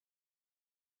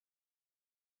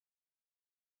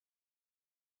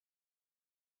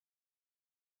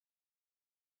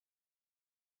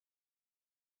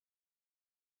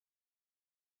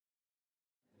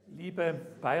Liebe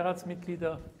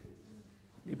Beiratsmitglieder,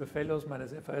 liebe Fellows, meine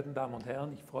sehr verehrten Damen und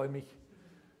Herren, ich freue mich,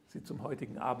 Sie zum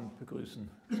heutigen Abend begrüßen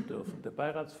zu dürfen. Der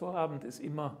Beiratsvorabend ist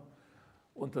immer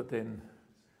unter den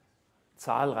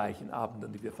zahlreichen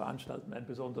Abenden, die wir veranstalten, ein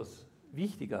besonders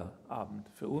wichtiger Abend,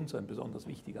 für uns ein besonders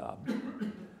wichtiger Abend,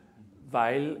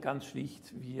 weil ganz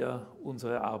schlicht wir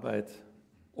unsere Arbeit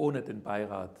ohne den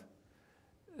Beirat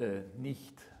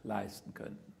nicht leisten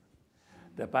könnten.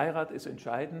 Der Beirat ist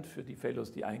entscheidend für die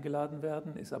Fellows, die eingeladen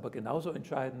werden, ist aber genauso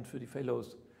entscheidend für die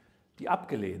Fellows, die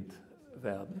abgelehnt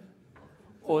werden.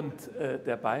 Und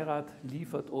der Beirat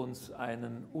liefert uns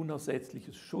ein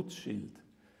unersetzliches Schutzschild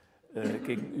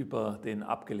gegenüber den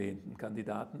abgelehnten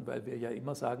Kandidaten, weil wir ja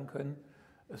immer sagen können,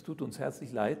 es tut uns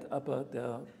herzlich leid, aber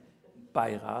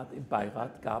im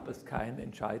Beirat gab es keinen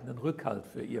entscheidenden Rückhalt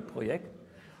für Ihr Projekt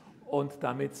und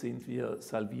damit sind wir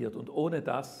salviert. Und ohne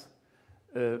das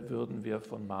würden wir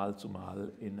von Mal zu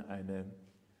Mal in eine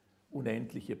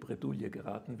unendliche Bredouille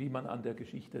geraten, wie man an der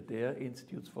Geschichte der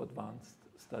Institutes for Advanced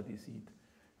Studies sieht,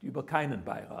 die über keinen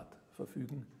Beirat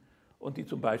verfügen und die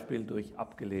zum Beispiel durch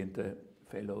abgelehnte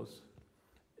Fellows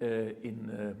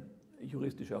in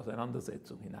juristische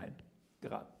Auseinandersetzung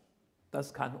hineingeraten.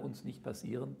 Das kann uns nicht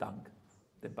passieren, dank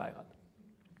dem Beirat.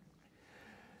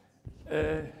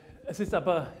 Es ist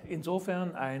aber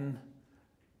insofern ein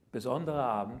besonderer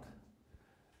Abend,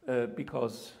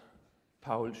 because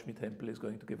Paul Schmid-Hempel is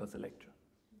going to give us a lecture.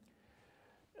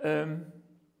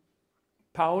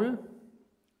 Paul,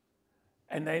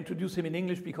 and I introduce him in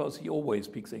English because he always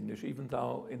speaks English, even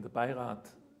though in the Beirat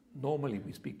normally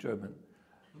we speak German,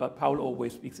 but Paul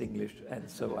always speaks English, and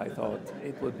so I thought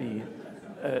it would be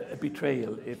a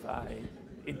betrayal if I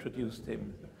introduced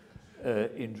him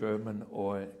in German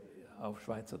or auf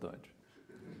Schweizerdeutsch.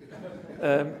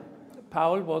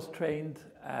 Paul was trained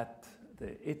at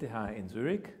the ETH in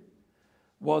Zurich,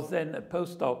 was then a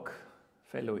postdoc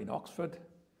fellow in Oxford,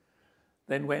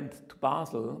 then went to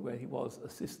Basel, where he was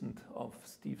assistant of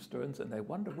Steve Stearns, and I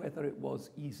wonder whether it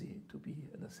was easy to be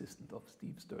an assistant of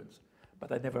Steve Stearns,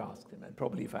 but I never asked him, and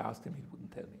probably if I asked him, he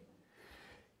wouldn't tell me.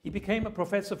 He became a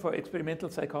professor for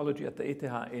experimental psychology at the ETH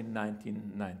in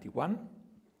 1991,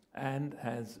 and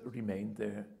has remained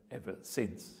there ever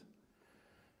since.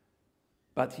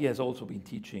 But he has also been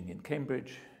teaching in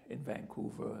Cambridge, in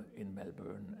Vancouver, in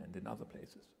Melbourne, and in other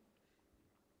places.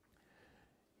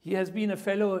 He has been a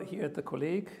fellow here at the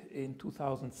Kolleg in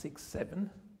 2006-07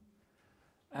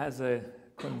 as a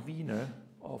convener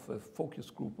of a focus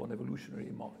group on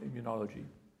evolutionary immunology.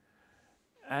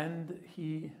 And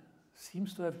he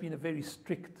seems to have been a very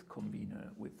strict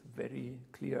convener with very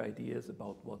clear ideas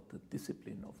about what the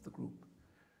discipline of the group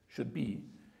should be.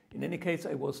 In any case,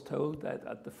 I was told that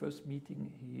at the first meeting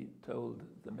he told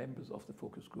the members of the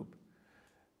focus group,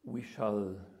 we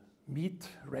shall meet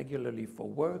regularly for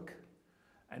work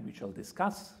and we shall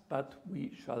discuss, but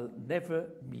we shall never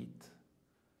meet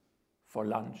for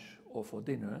lunch or for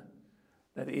dinner.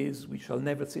 That is, we shall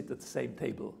never sit at the same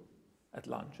table at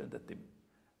lunch and at dinner.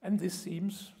 And this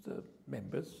seems the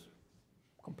members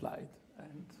complied.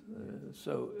 And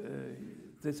so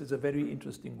this is a very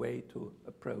interesting way to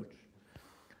approach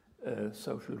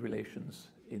social relations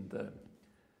in the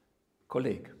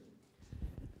Kolleg.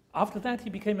 After that,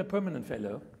 he became a permanent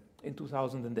fellow in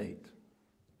 2008.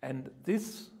 And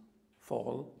this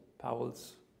fall,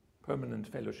 Paul's permanent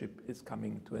fellowship is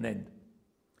coming to an end.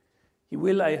 He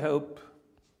will, I hope,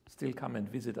 still come and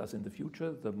visit us in the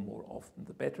future, the more often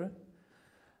the better,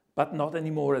 but not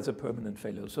anymore as a permanent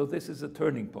fellow. So this is a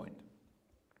turning point.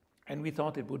 And we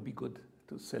thought it would be good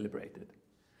to celebrate it.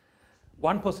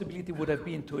 One possibility would have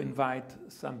been to invite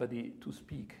somebody to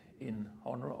speak in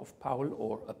honor of Paul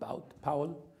or about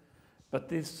Paul, but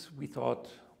this, we thought,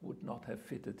 would not have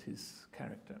fitted his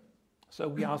character. So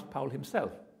we asked Paul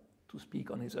himself to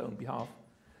speak on his own behalf,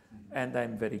 and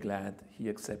I'm very glad he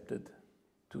accepted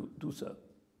to do so.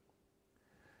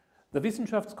 The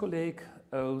Wissenschaftskollegs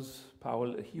owes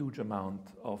Paul a huge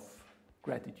amount of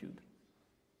gratitude.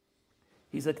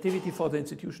 His activity for the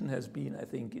institution has been, I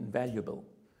think, invaluable.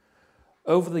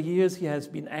 Over the years, he has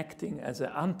been acting as an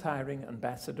untiring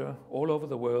ambassador all over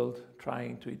the world,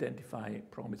 trying to identify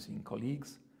promising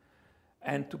colleagues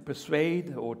and to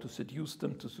persuade or to seduce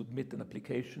them to submit an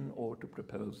application or to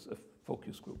propose a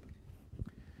focus group.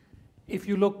 If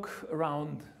you look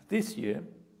around this year,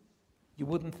 you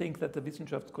wouldn't think that the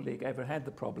Wissenschaftskolleg ever had the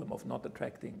problem of not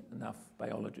attracting enough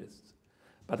biologists.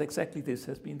 But exactly this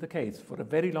has been the case. For a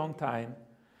very long time,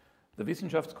 the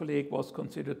Wissenschaftskolleg was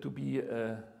considered to be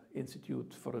an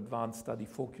institute for advanced study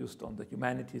focused on the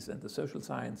humanities and the social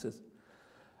sciences,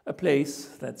 a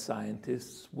place that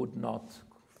scientists would not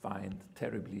find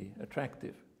terribly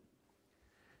attractive.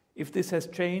 If this has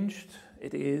changed,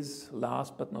 it is,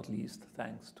 last but not least,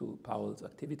 thanks to Paul's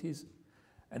activities,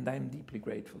 and I'm deeply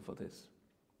grateful for this.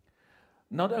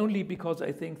 Not only because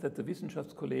I think that the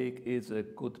Wissenschaftskollegs is a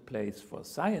good place for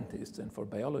scientists and for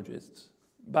biologists,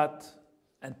 but,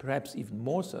 and perhaps even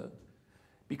more so,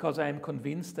 because I am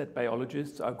convinced that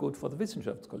biologists are good for the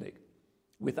Wissenschaftskollegs.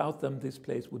 Without them, this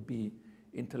place would be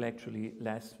intellectually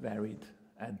less varied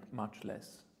and much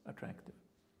less attractive.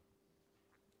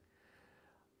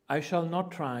 I shall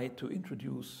not try to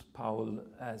introduce Paul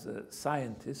as a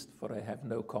scientist, for I have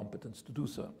no competence to do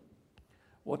so.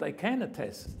 What I can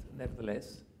attest,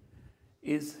 nevertheless,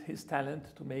 is his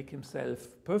talent to make himself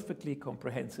perfectly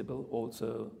comprehensible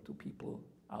also to people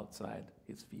outside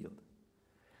his field.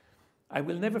 I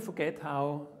will never forget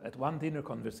how, at one dinner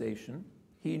conversation,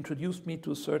 he introduced me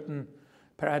to certain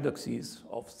paradoxes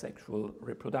of sexual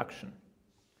reproduction.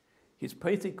 His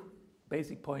basic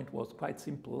point was quite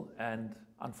simple and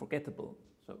unforgettable,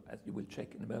 so as you will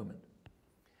check in a moment.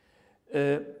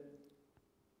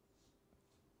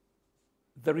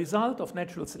 The result of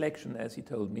natural selection, as he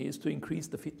told me, is to increase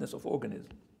the fitness of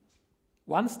organisms.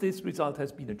 Once this result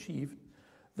has been achieved,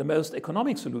 the most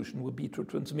economic solution would be to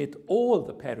transmit all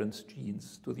the parents'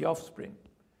 genes to the offspring.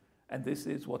 And this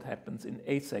is what happens in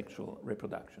asexual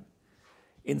reproduction.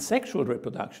 In sexual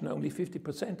reproduction, only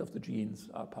 50% of the genes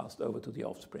are passed over to the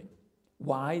offspring.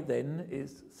 Why then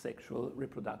is sexual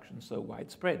reproduction so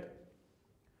widespread?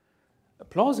 A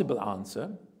plausible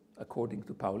answer, according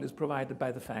to Paul, is provided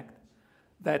by the fact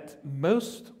that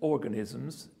most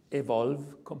organisms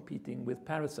evolve competing with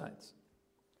parasites.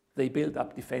 They build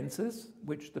up defenses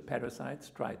which the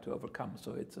parasites try to overcome,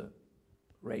 so it's a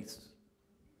race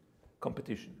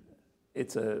competition.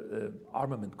 It's an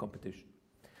armament competition.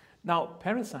 Now,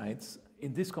 parasites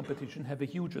in this competition have a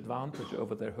huge advantage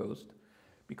over their host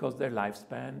because their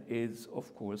lifespan is,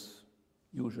 of course,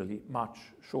 usually much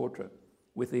shorter.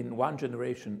 Within one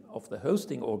generation of the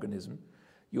hosting organism,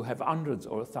 you have hundreds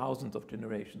or thousands of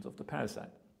generations of the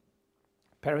parasite.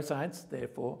 Parasites,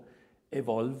 therefore,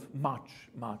 evolve much,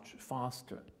 much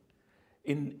faster.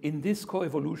 In this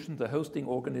coevolution, the hosting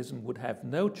organism would have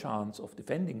no chance of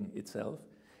defending itself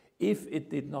if it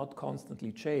did not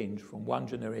constantly change from one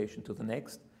generation to the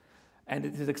next, and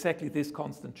it is exactly this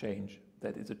constant change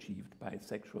that is achieved by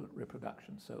sexual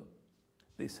reproduction. So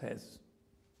this has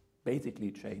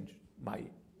basically changed my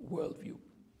worldview.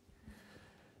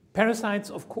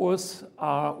 Parasites, of course,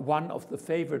 are one of the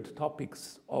favored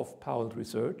topics of Paul's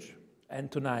research,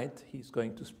 and tonight he's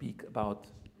going to speak about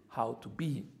how to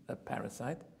be a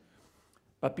parasite.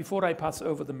 But before I pass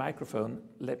over the microphone,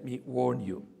 let me warn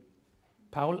you.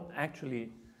 Paul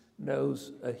actually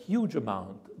knows a huge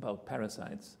amount about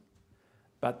parasites,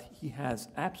 but he has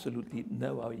absolutely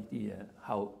no idea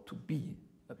how to be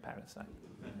a parasite.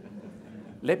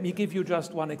 Let me give you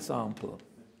just one example.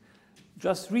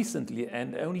 Just recently,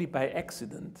 and only by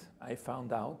accident, I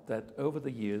found out that over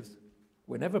the years,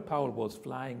 whenever Paul was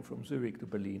flying from Zurich to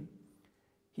Berlin,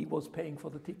 he was paying for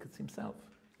the tickets himself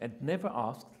and never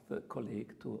asked the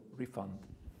colleague to refund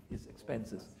his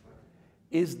expenses.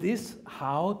 Is this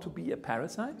how to be a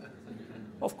parasite?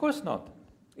 Of course not.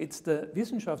 It's the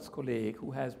Wissenschaftskolleg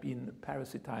who has been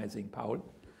parasitizing Paul,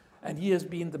 and he has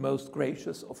been the most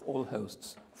gracious of all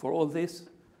hosts. For all this,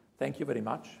 thank you very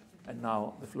much, and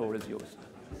now the floor is yours.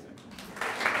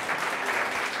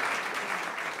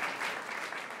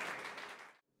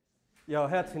 Ja,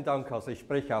 herzlichen Dank. Also ich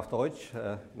spreche auf Deutsch,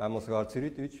 manchmal sogar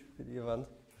Zürichdeutsch, für die ihr wollt.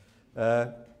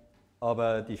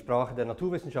 Aber die Sprache der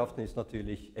Naturwissenschaften ist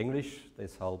natürlich Englisch,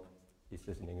 deshalb ist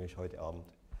es in Englisch heute Abend.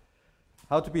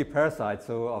 How to be a parasite.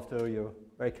 So after your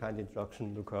very kind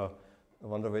introduction, Luca, I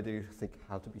wonder whether you think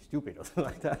how to be stupid or something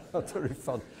like that, how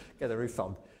to get a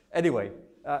refund. Anyway,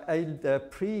 in the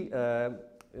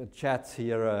pre-chats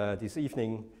here this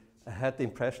evening, I had the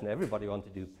impression everybody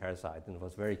wanted to do parasite and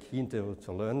was very keen to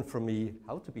learn from me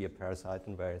how to be a parasite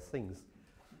and various things.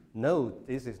 No,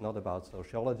 this is not about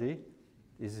sociology.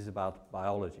 This is about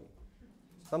biology,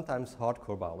 sometimes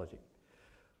hardcore biology.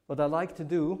 What I like to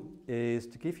do is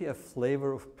to give you a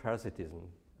flavor of parasitism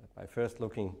by first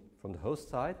looking from the host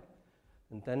side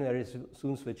and then very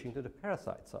soon switching to the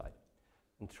parasite side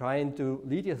and trying to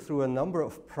lead you through a number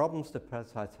of problems that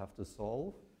parasites have to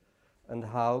solve and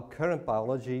how current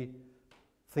biology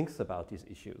thinks about these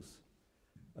issues.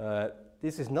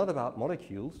 This is not about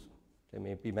molecules. They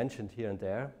may be mentioned here and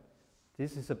there.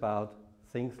 This is about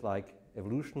things like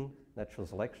evolution, natural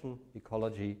selection,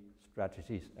 ecology,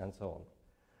 strategies, and so on.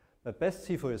 But best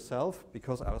see for yourself,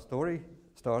 because our story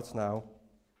starts now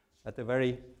at a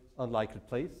very unlikely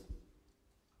place.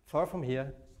 Far from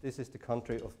here, this is the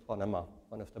country of Panama.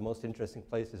 one of the most interesting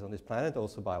places on this planet,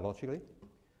 also biologically.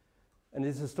 And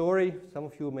it's a story, some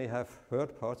of you may have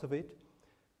heard parts of it,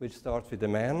 which starts with a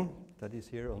man that is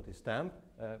here on this stamp,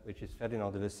 which is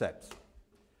Ferdinand de Lesseps.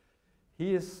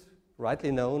 He is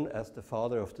rightly known as the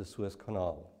father of the Suez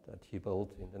Canal that he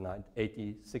built in the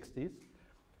 1860s,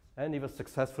 and he was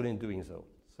successful in doing so.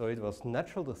 So it was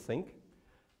natural to think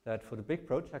that for the big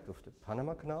project of the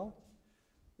Panama Canal,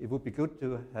 it would be good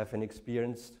to have an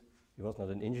experienced, he was not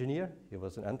an engineer, he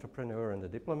was an entrepreneur and a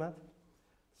diplomat,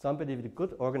 somebody with a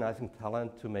good organizing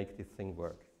talent to make this thing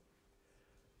work.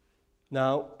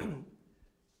 Now,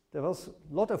 there was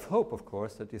a lot of hope, of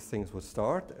course, that these things would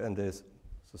start, and this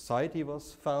society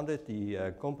was founded,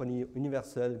 the Compagnie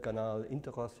Universelle Canal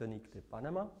Interocéanique de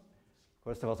Panama. Of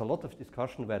course, there was a lot of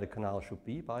discussion where the canal should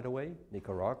be, by the way.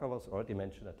 Nicaragua was already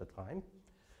mentioned at the time.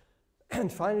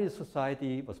 And finally, the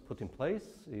society was put in place.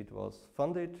 It was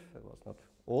funded. It was not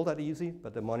all that easy,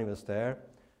 but the money was there,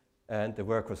 and the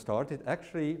work was started.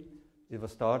 Actually, it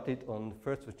was started on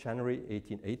 1st of January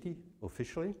 1880,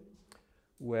 officially,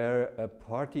 where a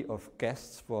party of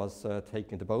guests was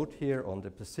taking the boat here on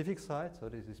the Pacific side. So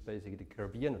this is basically the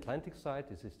Caribbean Atlantic side.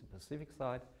 This is the Pacific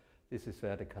side. This is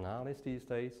where the canal is these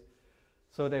days.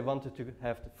 So they wanted to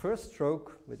have the first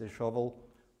stroke with a shovel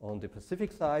on the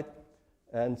Pacific side.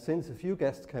 And since a few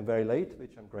guests came very late,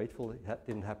 which I'm grateful it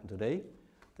didn't happen today,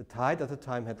 the tide at the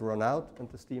time had run out and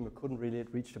the steamer couldn't really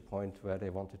reach the point where they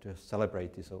wanted to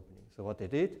celebrate this opening. So what they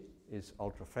did is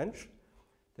ultra French.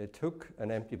 They took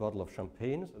an empty bottle of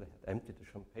champagne, so they had emptied the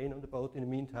champagne on the boat in the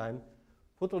meantime,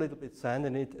 put a little bit sand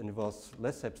in it, and it was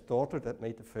Lesseps' daughter that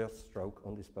made the first stroke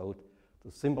on this boat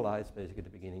to symbolize basically the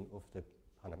beginning of the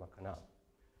Panama Canal.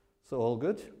 So all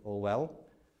good, all well.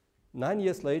 9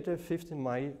 years later, 15th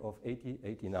May of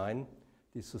 1889,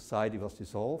 this society was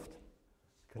dissolved.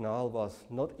 The canal was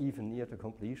not even near to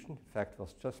completion, in fact,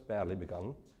 was just barely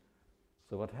begun.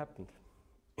 So what happened?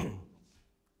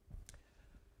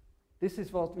 This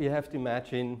is what we have to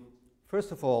imagine.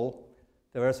 First of all,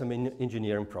 there were some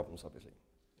engineering problems, obviously.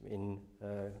 I mean,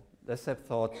 Lesseps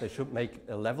thought they should make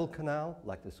a level canal,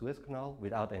 like the Suez Canal,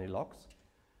 without any locks.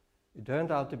 It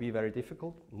turned out to be very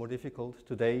difficult, more difficult.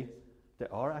 Today,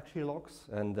 there are actually locks,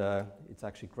 and it's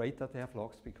actually great that they have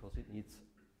locks because it needs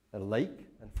a lake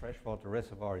and freshwater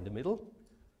reservoir in the middle,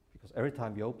 because every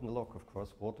time you open the lock, of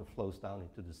course, water flows down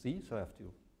into the sea, so I have to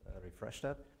refresh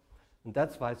that. And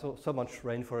that's why so much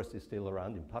rainforest is still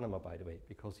around in Panama, by the way,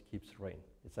 because it keeps rain.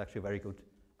 It's actually a very good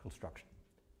construction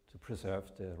to preserve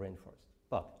the rainforest.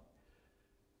 But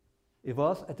it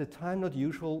was at the time not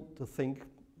usual to think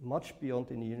much beyond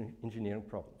the engineering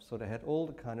problems. So they had all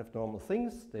the kind of normal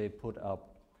things. They put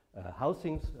up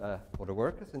housings for the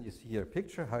workers, and you see here a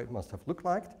picture how it must have looked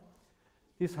like.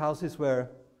 These houses were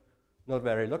not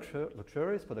very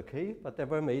luxurious, but okay, but they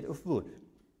were made of wood.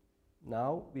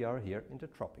 Now we are here in the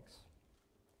tropics.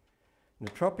 In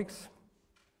the tropics,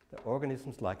 the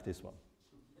organisms like this one,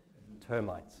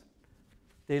 termites.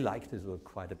 They like this wood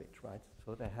quite a bit, right?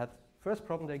 So they had, first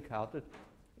problem they encountered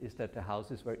is that the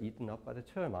houses were eaten up by the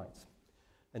termites.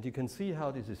 And you can see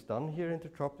how this is done here in the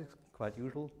tropics, quite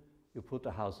usual. You put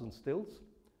the house on stilts.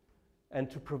 And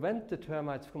to prevent the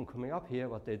termites from coming up here,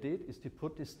 what they did is to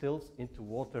put these stilts into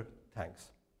water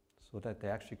tanks, so that they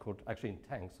actually could, in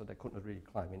tanks, so they could not really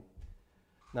climb in.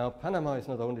 Now, Panama is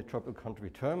not only a tropical country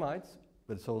with termites,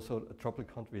 but it's also a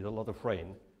tropical country with a lot of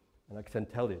rain. And I can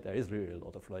tell you, there is really a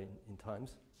lot of rain in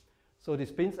times. So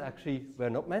these bins actually were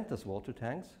not meant as water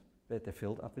tanks, but they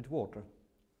filled up with water.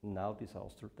 And now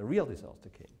disaster, the real disaster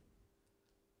came,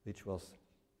 which was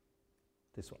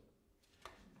this one.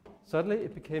 Suddenly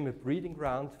it became a breeding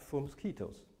ground for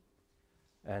mosquitoes.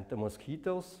 And the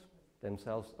mosquitoes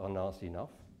themselves are nasty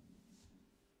enough,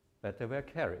 but they were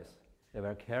carriers. They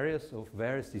were carriers of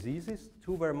various diseases.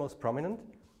 Two were most prominent.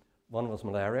 One was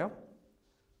malaria,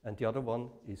 and the other one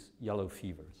is yellow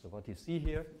fever. So what you see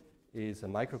here is a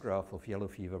micrograph of yellow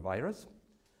fever virus.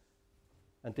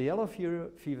 And the yellow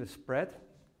fever spread,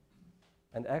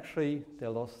 and actually they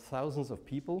lost thousands of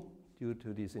people due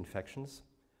to these infections.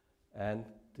 And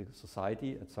the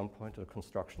society, at some point, the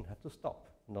construction had to stop,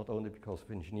 not only because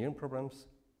of engineering problems,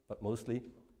 but mostly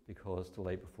because the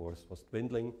labor force was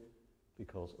dwindling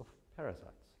because of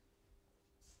parasites.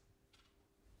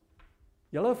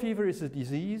 Yellow fever is a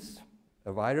disease,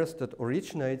 a virus that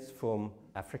originates from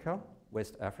Africa,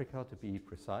 West Africa to be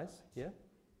precise here.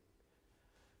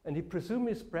 And it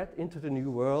presumably spread into the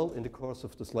New World in the course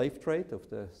of the slave trade of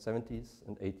the 17th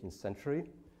and 18th century.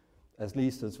 At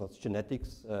least that's what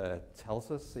genetics tells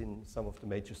us in some of the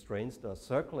major strains that are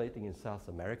circulating in South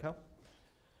America.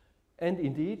 And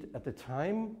indeed, at the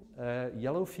time,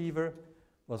 yellow fever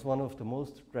was one of the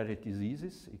most dreaded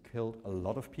diseases. It killed a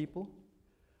lot of people.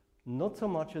 Not so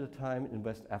much at the time in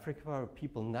West Africa, where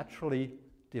people naturally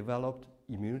developed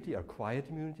immunity, acquired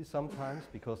immunity sometimes,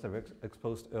 because they were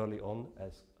exposed early on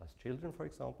as children, for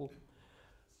example.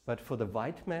 But for the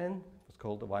white man, it was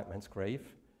called the white man's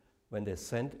grave, when they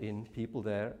sent in people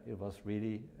there, it was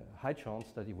really a high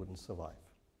chance that he wouldn't survive.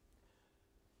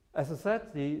 As I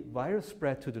said, the virus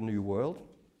spread to the New World,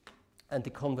 and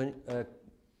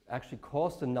actually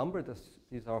caused a number.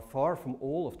 These are far from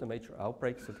all of the major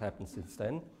outbreaks that happened since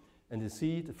then. And you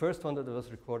see, the first one that was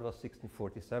recorded was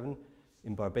 1647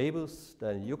 in Barbados,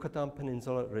 the Yucatan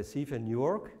Peninsula, Recife, New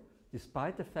York,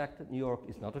 despite the fact that New York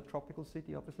is not a tropical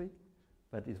city, obviously,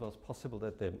 but it was possible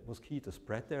that the mosquito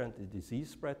spread there and the disease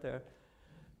spread there.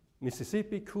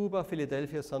 Mississippi, Cuba,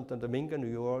 Philadelphia, Santo Domingo,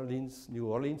 New Orleans,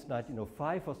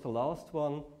 1905 was the last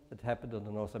one that happened on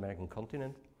the North American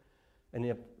continent. And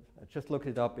I just looked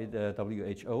it up in the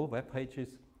WHO web pages.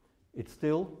 It's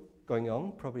still going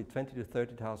on. Probably 20 to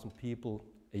 30,000 people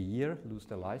a year lose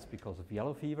their lives because of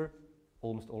yellow fever,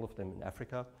 almost all of them in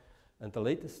Africa. And the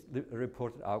latest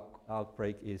reported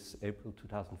outbreak is April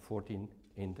 2014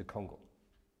 in the Congo.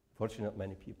 Fortunately, not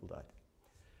many people died.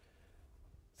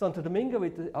 Santo Domingo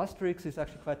with the asterisk is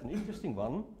actually quite an interesting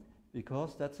one,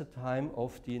 because that's the time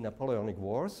of the Napoleonic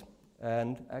Wars.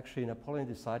 And actually, Napoleon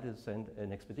decided to send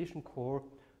an expedition corps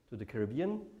to the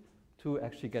Caribbean to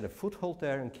actually get a foothold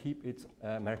there and keep its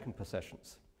American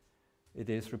possessions. It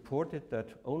is reported that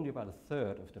only about a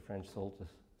third of the French soldiers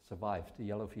survived the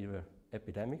yellow fever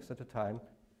epidemics at the time.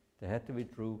 They had to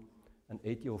withdraw, and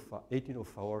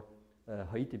 1804,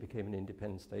 Haiti became an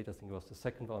independent state. I think it was the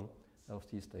second one of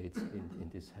these states in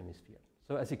this hemisphere.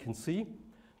 So as you can see,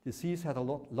 disease had a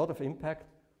lot of impact,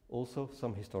 also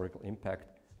some historical impact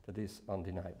that is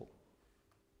undeniable.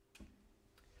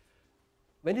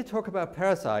 When you talk about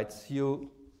parasites,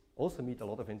 you also meet a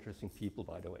lot of interesting people,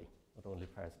 by the way, not only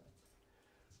parasites.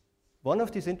 One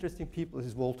of these interesting people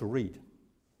is Walter Reed.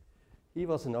 He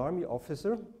was an army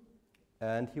officer,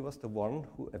 and he was the one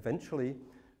who eventually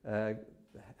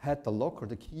had the lock or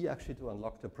the key actually to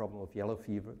unlock the problem of yellow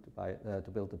fever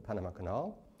to build the Panama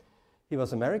Canal. He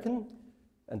was American,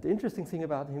 and the interesting thing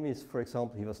about him is, for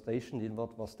example, he was stationed in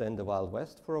what was then the Wild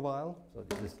West for a while. So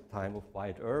this is the time of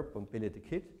Wyatt Earp and Billy the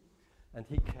Kid. And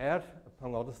he cared,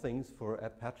 among other things, for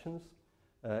pathogens,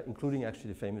 including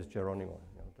actually the famous Geronimo,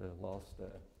 the last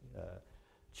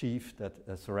chief that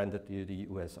surrendered to the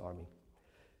US Army.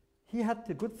 He had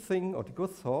the good thing, or the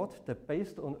good thought, that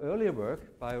based on earlier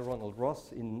work by Ronald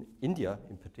Ross in India,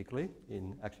 in particular,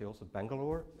 in actually also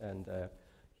Bangalore, and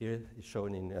here is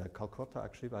shown in Calcutta,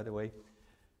 actually, by the way,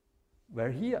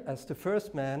 where he, as the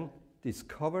first man,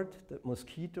 discovered that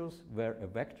mosquitoes were a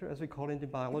vector, as we call it in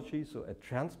biology, so a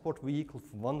transport vehicle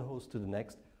from one host to the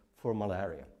next for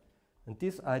malaria. And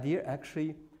this idea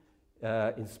actually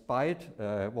inspired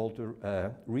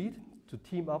Walter Reed to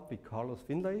team up with Carlos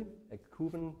Finlay, a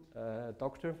Cuban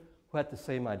doctor who had the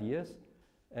same ideas,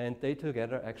 and they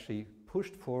together actually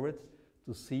pushed forward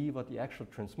to see what the actual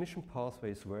transmission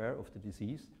pathways were of the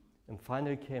disease, and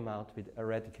finally came out with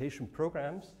eradication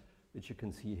programs, which you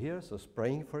can see here, so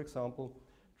spraying, for example,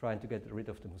 trying to get rid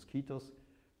of the mosquitoes,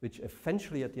 which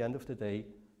eventually, at the end of the day,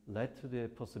 led to the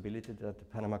possibility that the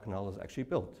Panama Canal was actually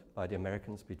built by the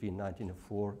Americans between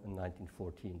 1904 and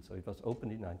 1914. So it was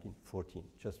opened in 1914,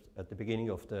 just at the beginning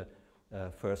of the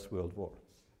First World War.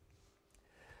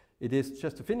 It is,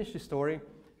 just to finish the story,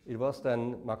 it was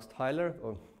then Max Tyler,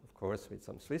 of course with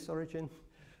some Swiss origin,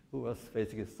 who was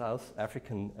basically a South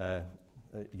African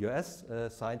US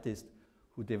scientist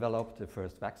who developed the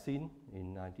first vaccine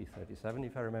in 1937,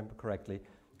 if I remember correctly,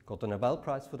 got a Nobel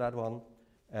Prize for that one,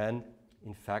 and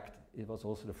in fact, it was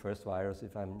also the first virus,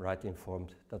 if I'm rightly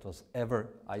informed, that was ever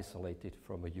isolated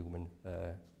from a human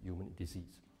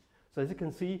disease. So as you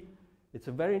can see, it's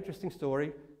a very interesting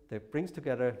story that brings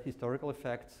together historical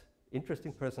effects,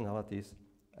 interesting personalities,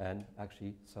 and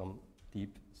actually some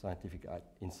deep scientific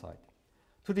insight.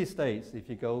 To these days, if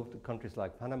you go to countries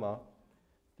like Panama,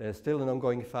 there's still an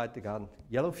ongoing fight against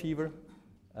yellow fever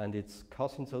and its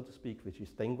cousin, so to speak, which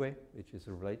is dengue, which is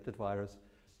a related virus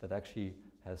that actually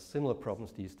has similar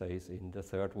problems these days in the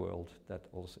third world that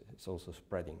is also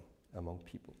spreading among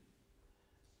people.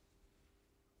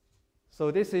 So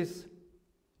this is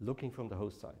looking from the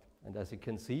host side. And as you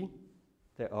can see,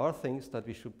 there are things that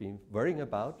we should be worrying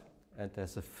about, and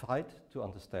there's a fight to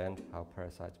understand how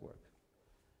parasites work.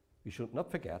 We should not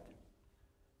forget,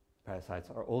 parasites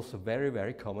are also very,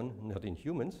 very common, not in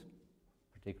humans,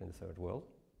 particularly in the third world,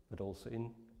 but also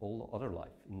in all other life,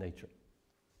 in nature.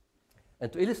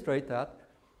 And to illustrate that,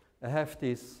 I have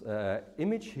this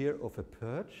image here of a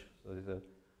perch. So there's a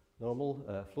normal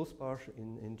Flussbarsch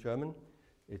in German.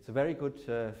 It's a very good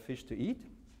fish to eat.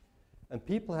 And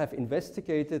people have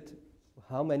investigated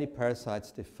how many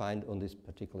parasites they find on this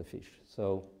particular fish.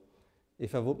 So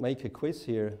if I would make a quiz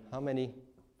here, how many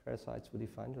parasites would you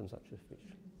find on such a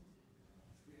fish?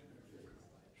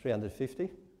 350?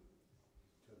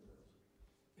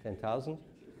 10,000?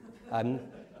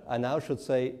 I now should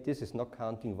say this is not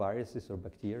counting viruses or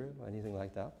bacteria or anything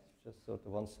like that, just sort of the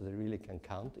ones that I really can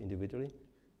count individually.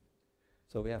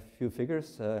 So we have a few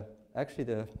figures.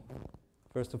 Actually,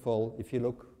 first of all, if you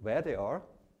look where they are,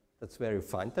 that's where you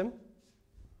find them.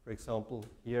 For example,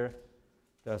 here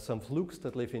there are some flukes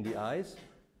that live in the eyes.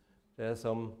 There are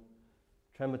some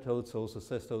trematodes, also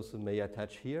cestodes, that may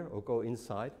attach here or go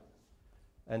inside.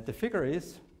 And the figure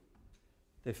is,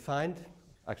 they find,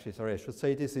 actually, sorry, I should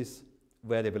say this is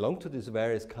where they belong to these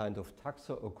various kind of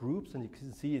taxa or groups, and you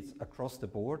can see it's across the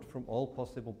board from all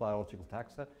possible biological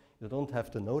taxa. You don't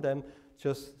have to know them,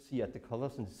 just see at the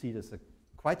colors and see there's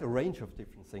quite a range of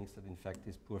different things that infect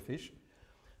these poor fish.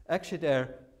 Actually, there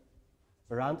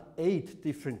are around 8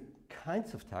 different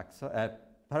kinds of taxa,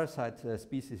 parasite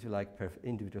species, if you like, per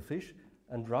individual fish,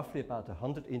 and roughly about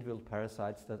 100 individual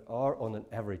parasites that are on an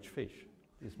average fish.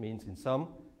 This means in some,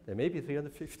 there may be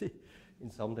 350, in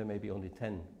some there may be only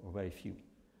 10 or very few.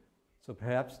 So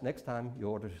perhaps next time you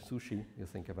order sushi, you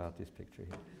think about this picture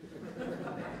here.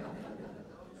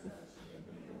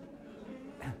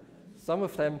 Some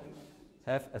of them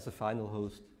have as a final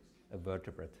host a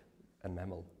vertebrate, a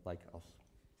mammal like us.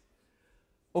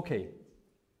 Okay,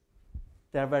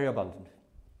 they are very abundant.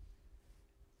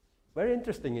 Very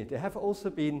interestingly, they have also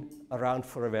been around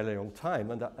for a very long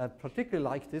time, and I particularly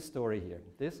like this story here.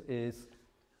 This is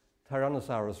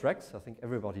Tyrannosaurus rex. I think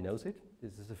everybody knows it.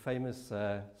 This is a famous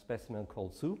specimen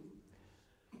called Sue.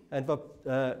 And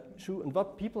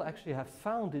what people actually have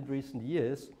found in recent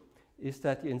years is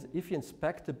that if you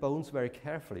inspect the bones very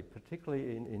carefully,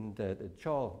 particularly in the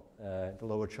jaw, the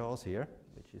lower jaws here,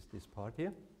 which is this part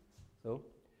here, so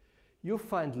you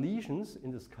find lesions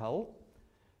in the skull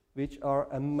which are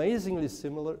amazingly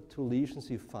similar to lesions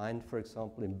you find, for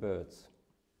example, in birds.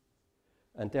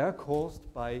 And they are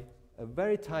caused by a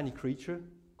very tiny creature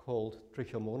called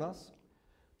Trichomonas.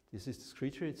 This is this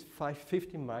creature. It's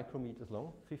 15 micrometers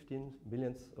long, 15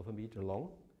 millionths of a meter long.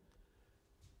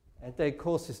 And they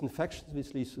cause these infections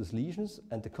which leads to lesions,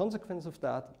 and the consequence of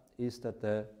that is that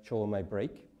the jaw may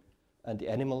break and the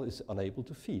animal is unable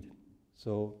to feed.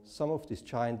 So some of these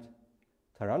giant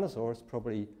tyrannosaurs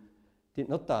probably did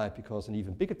not die because an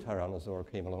even bigger tyrannosaur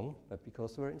came along, but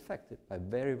because they were infected by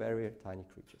very, very tiny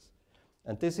creatures.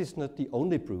 And this is not the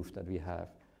only proof that we have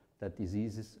that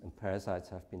diseases and parasites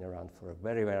have been around for a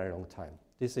very, very long time.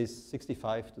 This is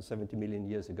 65 to 70 million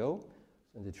years ago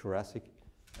in the Jurassic,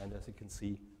 and as you can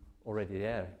see, already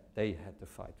there, they had to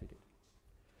fight with it.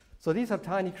 So these are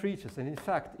tiny creatures, and in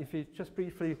fact, if you just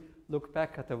briefly look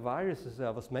back at the viruses I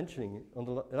was mentioning, on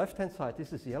the left-hand side,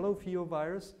 this is yellow fever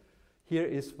virus. Here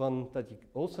is one that you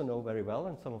also know very well,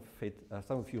 and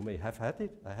some of you may have had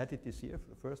it. I had it this year for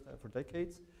the first time for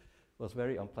decades. It was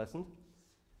very unpleasant.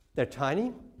 They're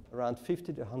tiny, around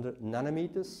 50 to 100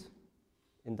 nanometers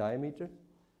in diameter.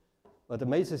 What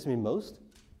amazes me most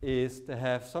is they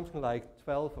have something like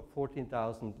 12 or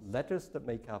 14,000 letters that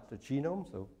make up the genome,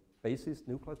 so bases,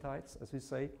 nucleotides, as we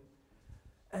say.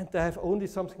 And they have only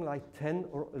something like 10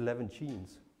 or 11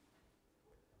 genes.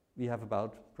 We have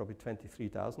about probably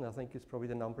 23,000, I think is probably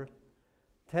the number.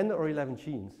 10 or 11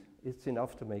 genes, it's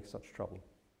enough to make such trouble.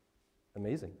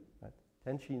 Amazing, right?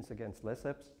 10 genes against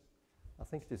Lesseps. I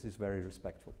think this is very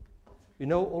respectful. We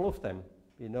know all of them.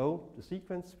 We know the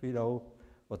sequence, we know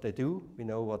what they do, we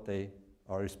know what they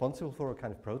are responsible for, what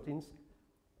kind of proteins,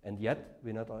 and yet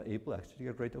we're not able actually to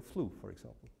get rid of flu, for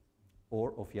example,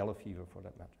 or of yellow fever for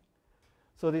that matter.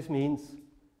 So this means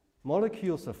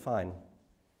molecules are fine.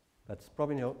 That's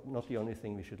probably not the only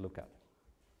thing we should look at.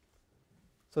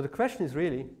 So the question is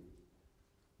really,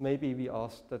 maybe we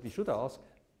should ask,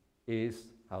 is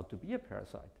how to be a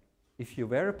parasite. If you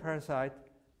were a parasite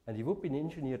and you would be an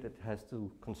engineer that has to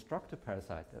construct a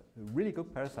parasite, a really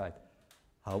good parasite,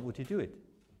 how would you do it?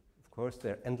 Of course,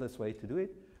 there are endless ways to do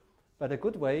it, but a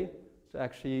good way to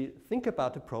actually think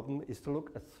about the problem is to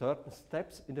look at certain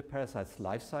steps in the parasite's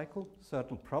life cycle,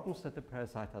 certain problems that the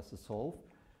parasite has to solve,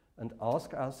 and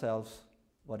ask ourselves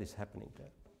what is happening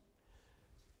there.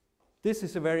 This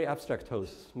is a very abstract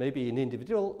host, maybe an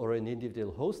individual or an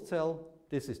individual host cell.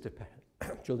 This is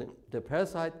the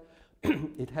parasite.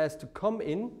 It has to come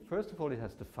in. First of all, it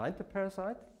has to find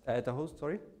the host.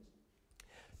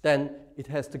 Then it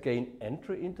has to gain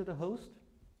entry into the host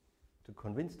to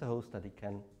convince the host that it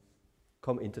can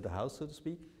come into the house, so to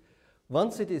speak.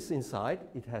 Once it is inside,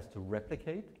 it has to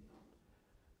replicate.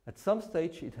 At some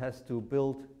stage, it has to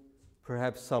build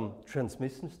perhaps some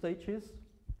transmission stages.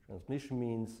 Transmission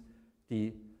means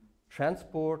the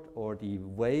transport or the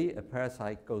way a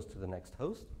parasite goes to the next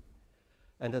host.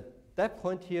 And at that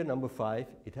point here, number 5,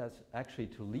 it has actually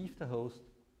to leave the host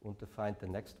and to find the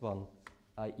next one,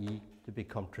 i.e. to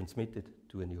become transmitted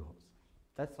to a new host.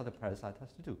 That's what a parasite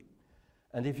has to do.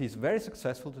 And if he's very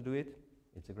successful to do it,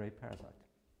 it's a great parasite,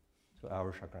 to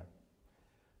our chagrin.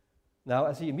 Now,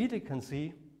 as you immediately can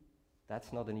see,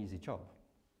 that's not an easy job.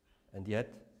 And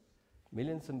yet,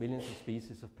 millions and millions of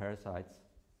species of parasites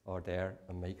are there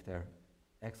and make their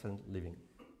excellent living.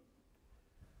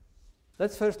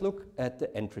 Let's first look at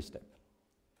the entry step.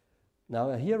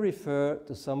 Now, I here refer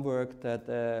to some work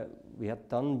that we had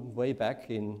done way back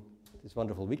in this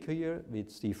wonderful Wiki year with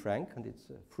Steve Frank, and it's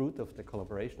a fruit of the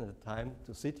collaboration at the time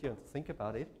to sit here and think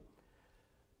about it.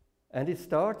 And it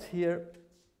starts here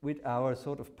with our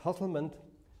sort of puzzlement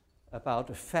about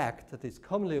a fact that is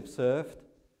commonly observed,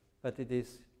 but it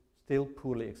is still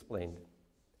poorly explained.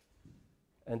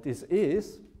 And this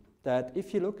is that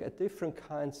if you look at different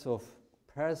kinds of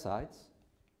parasites,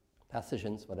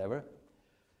 pathogens, whatever,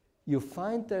 you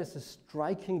find there's a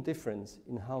striking difference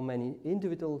in how many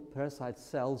individual parasite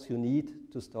cells you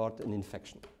need to start an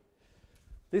infection.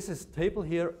 This is a table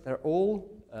here. They're all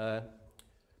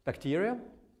bacteria.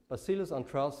 Bacillus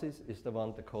anthracis is the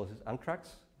one that causes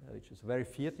anthrax, which is a very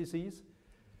feared disease.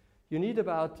 You need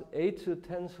about 8 to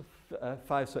 10 to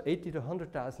 5, so 80 to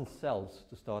 100,000 cells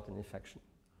to start an infection.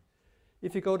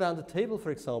 If you go down the table,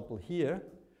 for example, here,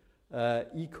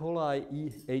 E. coli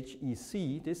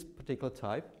EHEC, this particular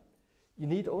type, you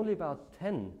need only about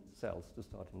 10 cells to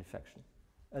start an infection.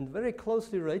 And very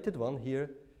closely related one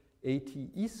here,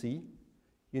 ATEC,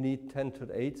 you need 10 to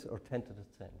the 8 or 10 to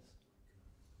the 10s.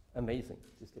 Amazing,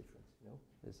 this difference. You know?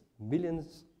 There's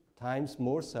millions times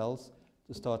more cells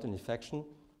to start an infection.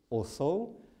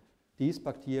 Also, these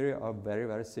bacteria are very,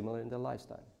 very similar in their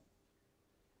lifestyle.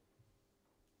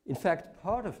 In fact,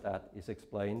 part of that is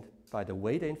explained by the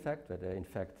way they infect, whether they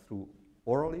infect through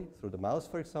orally, through the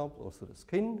mouth, for example, or through the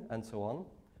skin, and so on.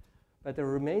 But there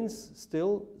remains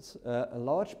still a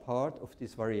large part of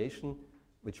this variation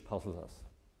which puzzles us.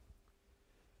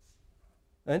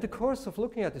 And in the course of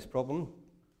looking at this problem,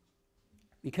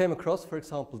 we came across, for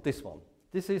example, this one.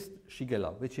 This is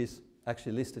Shigella, which is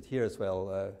actually listed here as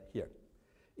well, here.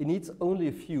 It needs only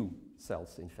a few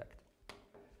cells to infect.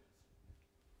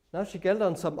 Now, Shigella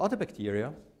and some other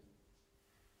bacteria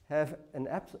have an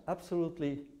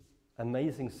absolutely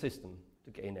amazing system to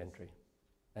gain entry.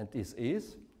 And this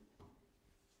is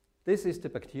the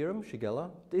bacterium,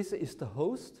 Shigella. This is the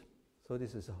host. So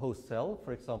this is a host cell,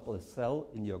 for example, a cell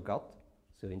in your gut.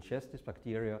 So you ingest this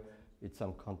bacteria with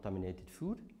some contaminated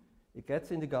food. It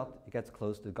gets in the gut, it gets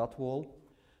close to the gut wall.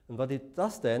 And what it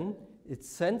does then, it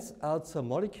sends out some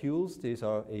molecules. These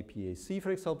are APAC,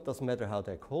 for example. Doesn't matter how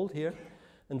they're called here.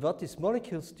 And what these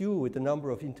molecules do with a number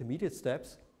of intermediate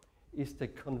steps is they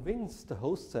convince the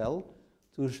host cell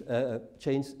to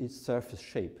change its surface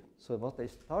shape. So what they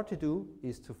start to do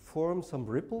is to form some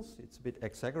ripples. It's a bit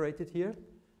exaggerated here,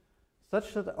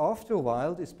 such that after a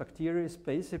while this bacteria is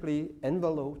basically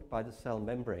enveloped by the cell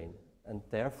membrane and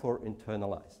therefore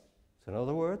internalized. So in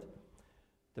other words,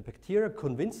 the bacteria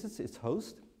convinces its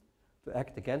host to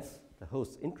act against the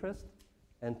host's interest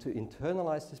and to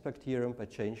internalize this bacterium by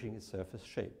changing its surface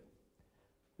shape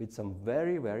with some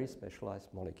very, very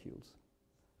specialized molecules.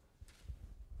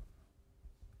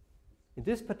 In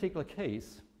this particular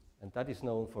case, and that is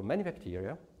known for many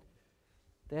bacteria,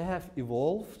 they have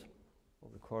evolved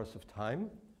over the course of time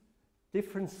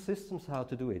different systems how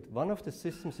to do it. One of the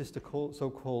systems is the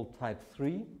so-called type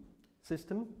 3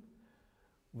 system,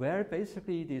 where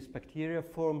basically these bacteria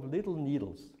form little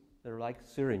needles. They're like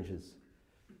syringes.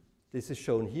 This is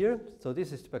shown here. So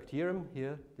this is the bacterium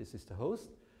here. This is the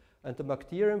host. And the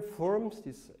bacterium forms,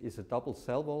 this is a double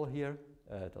cell wall here.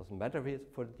 Doesn't matter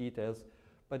for the details.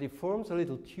 But it forms a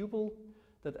little tubule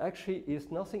that actually is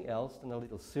nothing else than a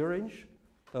little syringe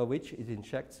by which it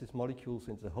injects these molecules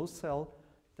into the host cell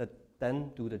that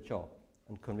then do the job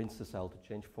and convince the cell to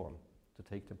change form, to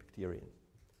take the bacteria in.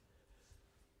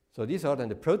 So these are then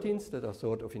the proteins that are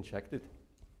sort of injected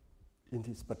in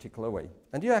this particular way.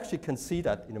 And you actually can see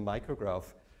that in a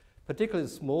micrograph. Particularly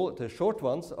small, the short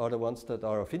ones are the ones that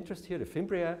are of interest here, the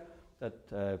fimbriae,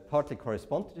 that partly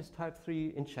correspond to this type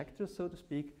 3 injectors, so to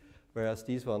speak, whereas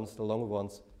these ones, the longer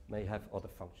ones, may have other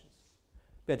functions.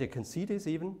 But you can see this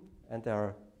even, and they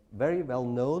are very well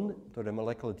known to the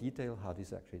molecular detail how this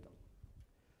is actually done.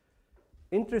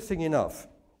 Interesting enough,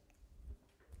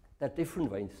 there are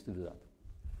different ways to do that.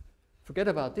 Forget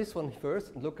about this one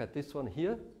first and look at this one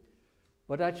here.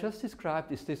 What I just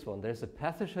described is this one. There's a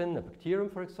pathogen, a bacterium,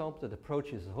 for example, that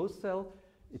approaches a host cell.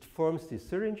 It forms these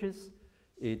syringes.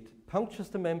 It punctures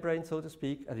the membrane, so to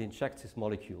speak, and injects these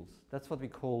molecules. That's what we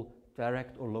call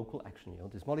direct or local action. You know,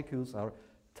 these molecules are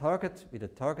with a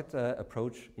target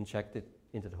approach injected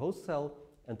into the host cell,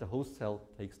 and the host cell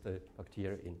takes the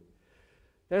bacteria in.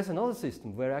 There's another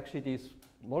system where actually these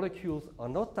molecules are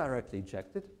not directly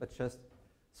injected, but just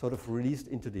sort of released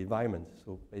into the environment,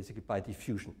 so basically by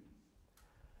diffusion.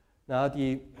 Now,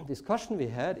 the discussion we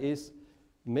had is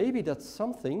maybe that's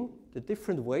something, the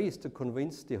different ways to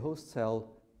convince the host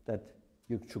cell that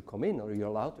you should come in or you're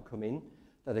allowed to come in,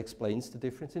 that explains the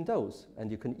difference in dose. And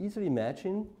you can easily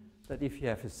imagine that if you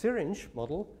have a syringe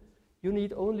model, you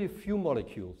need only a few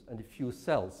molecules and a few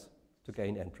cells to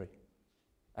gain entry.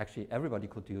 Actually, everybody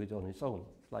could do it on its own.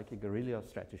 It's like a guerrilla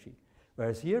strategy.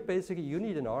 Whereas here, basically, you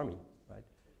need an army, right?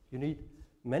 You need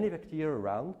many bacteria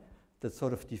around that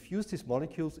sort of diffuse these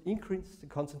molecules, increase the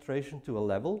concentration to a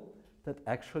level that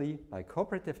actually, by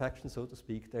cooperative action, so to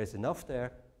speak, there is enough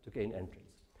there to gain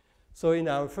entrance. So in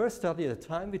our first study at the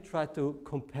time, we tried to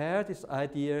compare this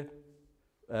idea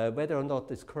whether or not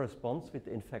this corresponds with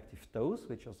the infective dose,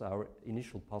 which was our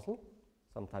initial puzzle,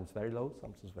 sometimes very low,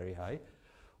 sometimes very high.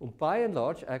 And by and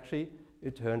large, actually,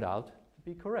 it turned out to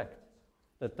be correct.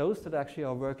 That those that actually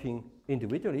are working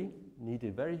individually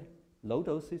needed very low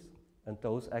doses, and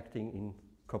those acting in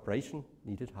cooperation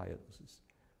needed higher doses.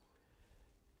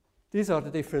 These are the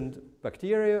different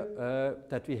bacteria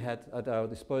that we had at our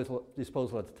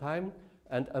disposal at the time,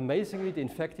 and amazingly, the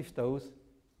infective dose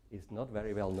is not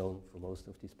very well known for most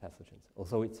of these pathogens,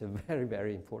 although it's a very,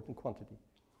 very important quantity.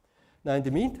 Now, in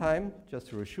the meantime, just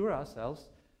to reassure ourselves,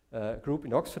 a group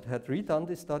in Oxford had redone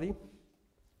this study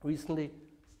recently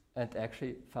and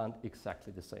actually found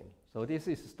exactly the same. So this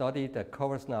is a study that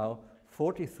covers now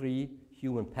 43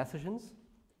 human pathogens,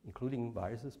 including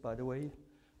viruses, by the way.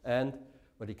 And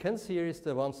what you can see here is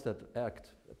the ones that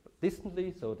act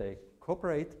distantly, so they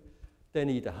cooperate. They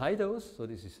need a high dose, so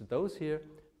this is the dose here.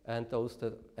 And those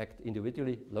that act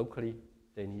individually, locally,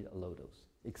 they need a low dose.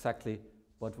 Exactly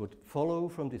what would follow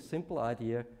from this simple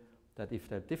idea that if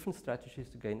there are different strategies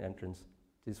to gain entrance,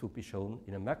 this would be shown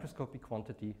in a macroscopic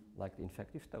quantity like the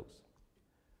infective dose.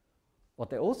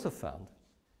 What they also found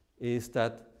is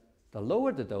that the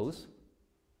lower the dose,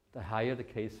 the higher the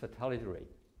case fatality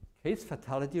rate. Case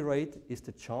fatality rate is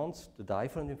the chance to die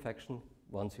from an infection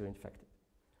once you're infected.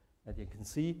 And you can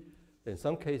see that in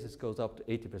some cases it goes up to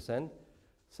 80%.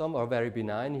 Some are very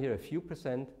benign here, a few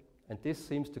percent, and this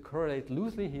seems to correlate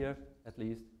loosely here, at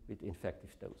least, with the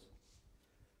infective dose.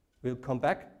 We'll come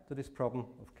back to this problem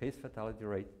of case fatality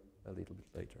rate a little bit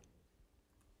later.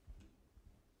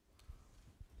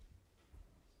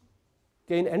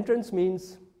 Gain entrance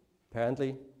means,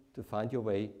 apparently, to find your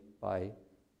way by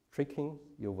tricking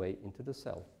your way into the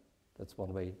cell. That's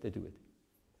one way they do it.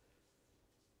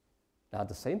 Now,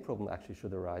 the same problem actually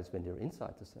should arise when you're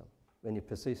inside the cell, when you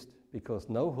persist, because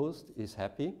no host is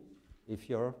happy if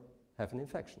you have an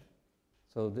infection.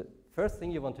 So the first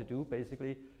thing you want to do,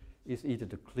 basically, is either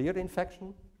to clear the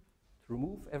infection, to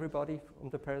remove everybody from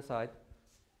the parasite,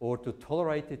 or to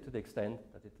tolerate it to the extent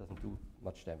that it doesn't do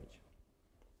much damage.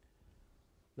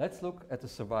 Let's look at the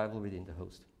survival within the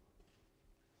host.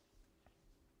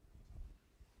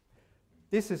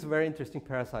 This is a very interesting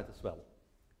parasite as well.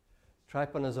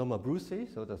 Trypanosoma brucei,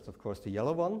 so that's of course the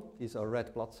yellow one. These are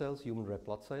red blood cells, human red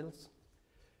blood cells.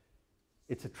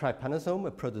 It's a trypanosome,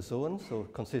 a protozoan, so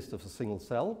it consists of a single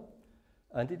cell.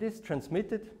 And it is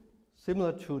transmitted,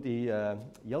 similar to the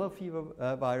yellow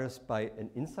fever virus, by an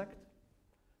insect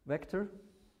vector.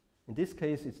 In this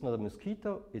case, it's not a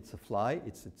mosquito, it's a fly.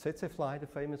 It's a tsetse fly, the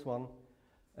famous one.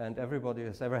 And everybody who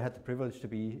has ever had the privilege to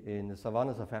be in the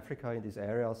savannas of Africa, in these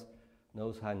areas,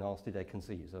 knows how nasty they can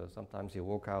see. So sometimes you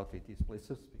walk out with these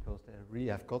blisters because they really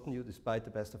have gotten you despite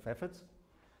the best of efforts.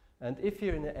 And if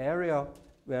you're in an area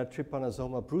where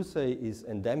Trypanosoma brucei is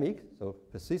endemic, so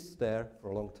persists there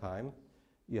for a long time,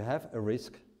 you have a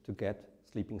risk to get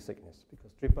sleeping sickness,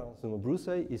 because Trypanosoma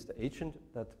brucei is the agent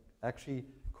that actually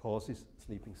causes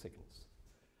sleeping sickness.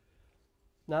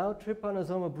 Now,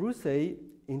 Trypanosoma brucei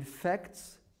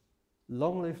infects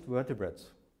long-lived vertebrates,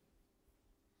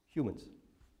 humans.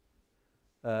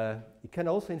 It can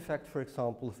also infect, for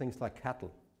example, things like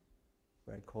cattle,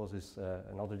 where it causes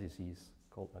another disease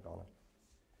called Nagana.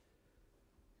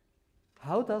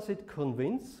 How does it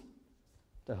convince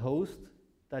the host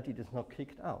that it is not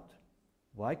kicked out?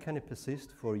 Why can it persist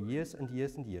for years and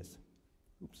years and years?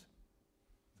 Oops,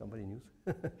 somebody news?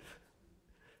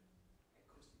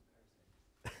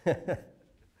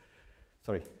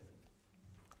 Sorry.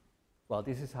 Well,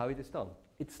 this is how it is done.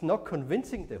 It's not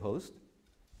convincing the host,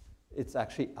 it's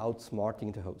actually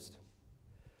outsmarting the host.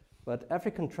 What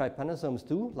African trypanosomes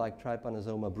do, like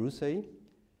Trypanosoma brucei,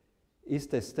 is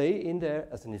they stay in there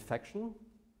as an infection,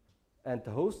 and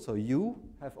the host, so you,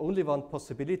 have only one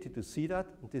possibility to see that,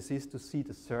 and this is to see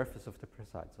the surface of the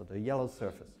parasite, so the yellow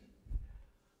surface.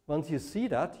 Once you see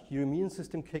that, your immune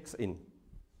system kicks in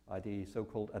by the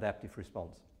so-called adaptive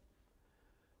response.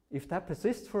 If that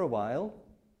persists for a while,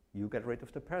 you get rid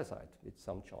of the parasite with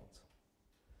some chance.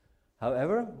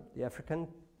 However, the African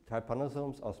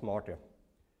trypanosomes are smarter,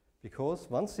 because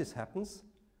once this happens,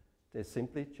 they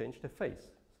simply change their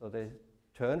face. So they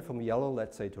turn from yellow,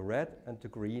 let's say, to red, and to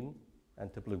green,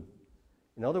 and to blue.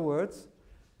 In other words,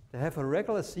 they have a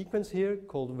regular sequence here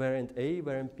called variant A,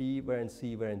 variant B, variant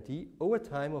C, variant D, over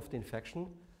time of the infection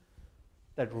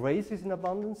that raises in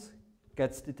abundance,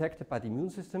 gets detected by the immune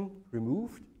system,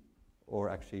 removed, or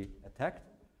actually attacked,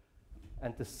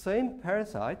 and the same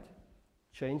parasite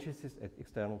changes its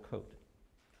external code.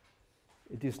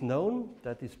 It is known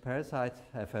that these parasites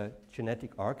have a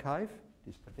genetic archive.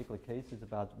 This particular case is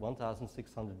about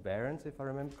 1,600 variants, if I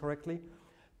remember correctly,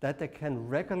 that they can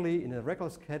regularly, in a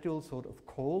regular schedule, sort of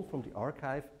call from the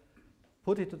archive,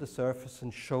 put it to the surface,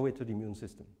 and show it to the immune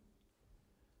system.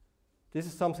 This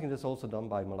is something that's also done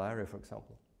by malaria, for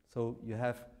example. So you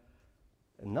have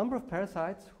a number of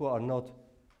parasites who are not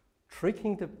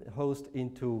tricking the host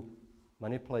into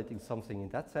manipulating something in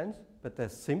that sense, but they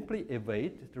simply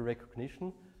evade the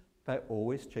recognition by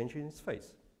always changing its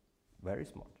face. Very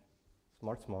smart.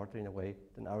 Smarter in a way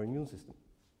than our immune system.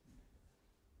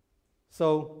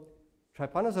 So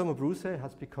Trypanosoma brucei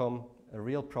has become a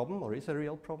real problem, or is a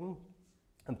real problem,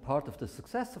 and part of the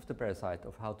success of the parasite,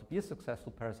 of how to be a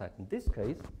successful parasite in this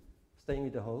case, staying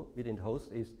with within the host,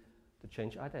 is to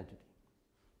change identity.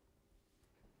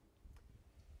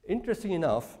 Interesting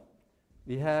enough,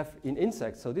 we have in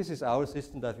insects, so this is our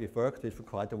system that we've worked with for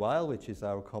quite a while, which is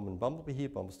our common bumblebee here,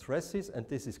 Bombus terrestris, and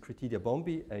this is Critidia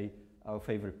bombi, our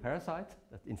favorite parasite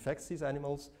that infects these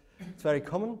animals. It's very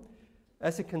common.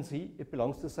 As you can see, it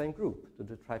belongs to the same group, to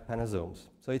the trypanosomes.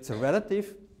 So it's a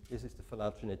relative. This is the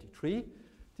phylogenetic tree.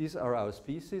 These are our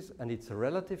species, and it's a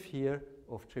relative here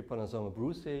of Trypanosoma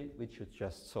brucei, which you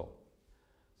just saw.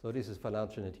 So this is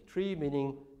phylogenetic tree,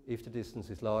 meaning if the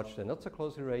distance is large, they're not so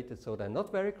closely related. So they're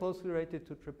not very closely related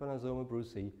to Trypanosoma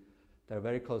brucei. They're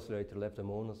very closely related to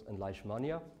Leptomonas and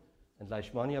Leishmania. And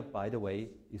Leishmania, by the way,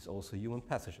 is also human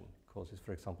pathogen. It causes,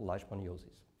 for example,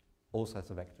 leishmaniosis. Also has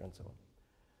a vector and so on.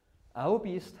 Our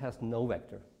beast has no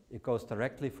vector. It goes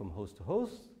directly from host to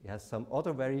host. It has some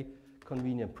other very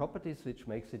convenient properties which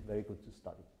makes it very good to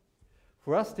study.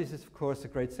 For us, this is, of course, a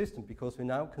great system because we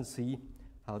now can see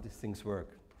how these things work.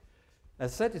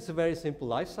 As I said, it's a very simple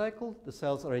life cycle. The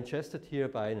cells are ingested here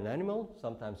by an animal,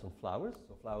 sometimes on flowers.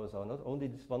 So flowers are not only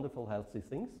these wonderful healthy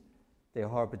things, they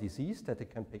harbor disease that they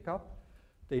can pick up.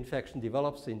 The infection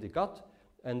develops in the gut,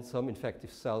 and some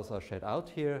infective cells are shed out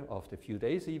here after a few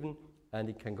days even, and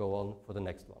it can go on for the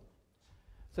next one.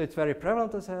 So it's very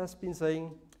prevalent, as I have been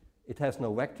saying. It has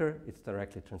no vector, it's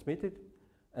directly transmitted.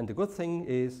 And the good thing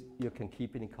is you can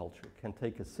keep it in culture. You can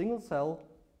take a single cell,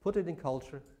 put it in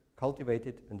culture, cultivate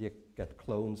it, and you get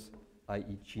clones,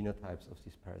 i.e. genotypes of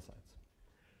these parasites.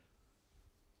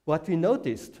 What we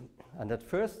noticed, and at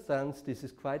first glance this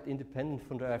is quite independent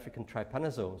from the African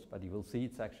trypanosomes, but you will see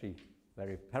it's actually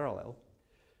very parallel,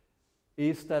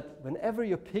 is that whenever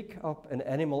you pick up an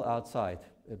animal outside,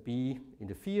 a bee in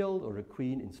the field or a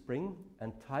queen in spring,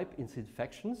 and type its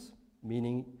infections,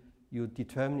 meaning you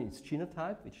determine its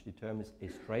genotype, which determines a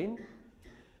strain,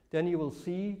 then you will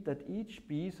see that each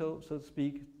bee, so to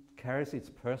speak, carries its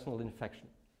personal infection,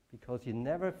 because you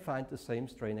never find the same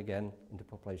strain again in the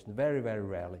population, very, very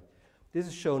rarely. This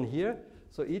is shown here.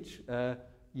 So each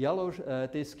yellow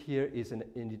disc here is an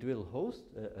individual host,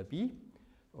 a bee,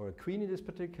 or a queen in this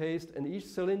particular case, and each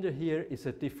cylinder here is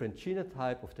a different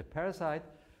genotype of the parasite.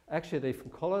 Actually, they're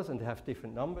different colors and they have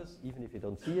different numbers, even if you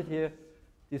don't see it here.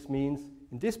 This means,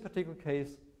 in this particular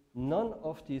case, none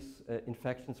of these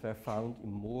infections were found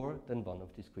in more than one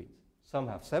of these queens. Some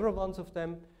have several ones of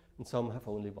them, and some have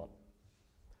only one.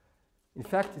 In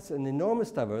fact, it's an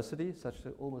enormous diversity, such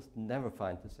that you almost never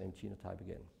find the same genotype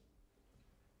again.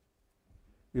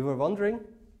 We were wondering,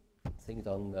 things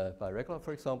done by Regula,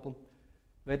 for example,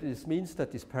 whether this means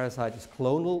that this parasite is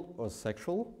clonal or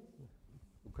sexual.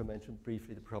 I mentioned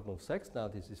briefly the problem of sex. Now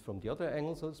this is from the other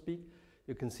angle, so to speak.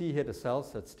 You can see here the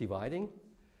cells that's dividing.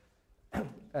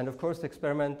 And of course, the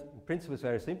experiment in principle is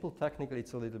very simple. Technically,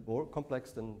 it's a little more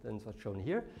complex than what's shown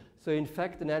here. So in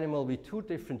fact, an animal with two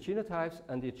different genotypes,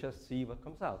 and you just see what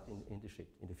comes out in the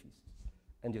feces.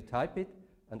 And you type it,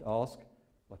 and ask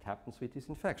what happens with these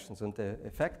infections. And the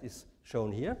effect is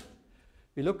shown here.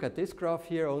 We look at this graph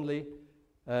here only.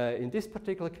 In this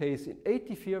particular case, in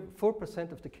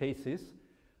 84% of the cases,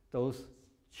 those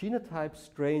genotype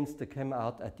strains that came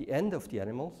out at the end of the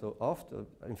animal, so after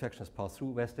infection has passed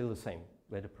through, were still the same,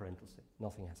 were the parental state.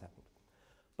 Nothing has happened.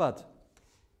 But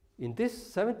in this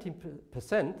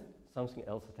 17%, something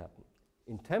else had happened.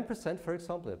 In 10%, for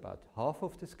example, about half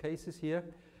of these cases here,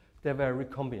 there were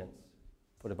recombinants.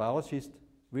 For the biologist,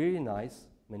 really nice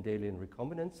Mendelian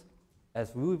recombinants,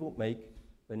 as we would make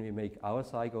when we make our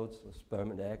zygotes, or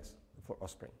sperm and eggs, for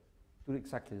offspring. Do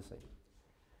exactly the same.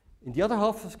 In the other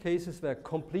half of the cases were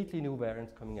completely new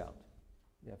variants coming out.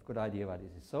 We have a good idea why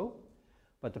this is so.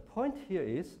 But the point here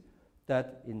is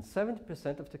that in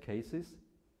 70% of the cases,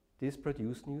 this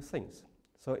produced new things.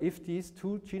 So if these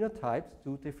two genotypes,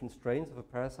 two different strains of a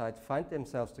parasite, find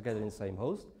themselves together in the same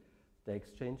host, they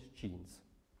exchange genes.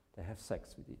 They have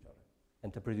sex with each other.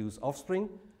 And they produce offspring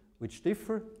which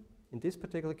differ, in this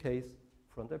particular case,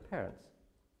 from their parents.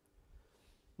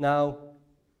 Now,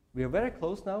 we are very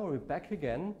close now, we're back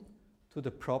again to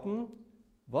the problem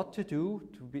what to do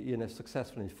to be in a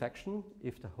successful infection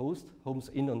if the host homes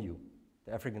in on you.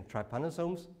 The African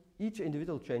trypanosomes, each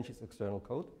individual changes external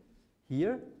code.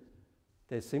 Here,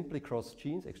 they simply cross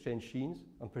genes, exchange genes,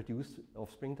 and produce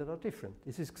offspring that are different.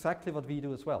 This is exactly what we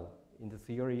do as well in the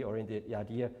theory or in the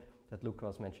idea that Luca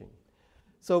was mentioning.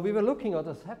 So we were looking at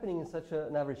what's happening in such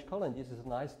an average colony. This is a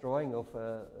nice drawing of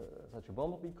such a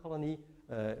bumblebee colony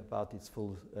about its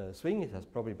full swing. It has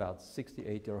probably about 60,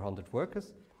 80, or 100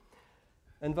 workers.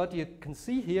 And what you can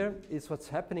see here is what's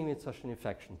happening with such an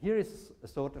infection. Here is a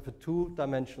sort of a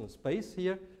two-dimensional space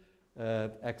here,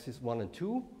 axis 1 and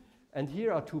 2. And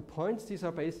here are 2 points. These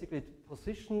are basically the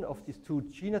position of these 2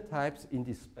 genotypes in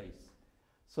this space.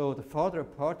 So the farther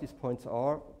apart these points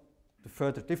are, the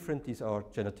further different these are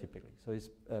genotypically. So it's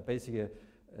basically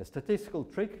a statistical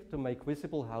trick to make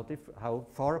visible how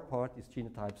far apart these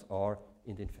genotypes are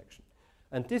in the infection.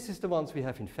 And this is the ones we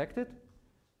have infected.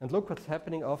 And look what's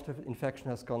happening after the infection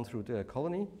has gone through the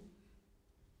colony.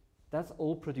 That's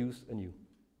all produced anew.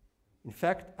 In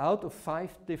fact, out of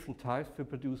 5 different types, we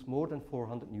produce more than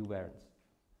 400 new variants.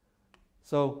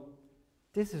 So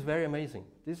this is very amazing.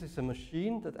 This is a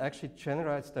machine that actually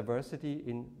generates diversity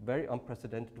in very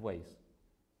unprecedented ways.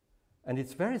 And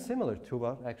it's very similar to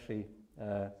what actually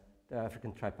the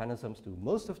African trypanosomes do.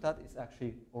 Most of that is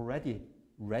actually already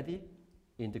ready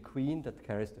in the queen that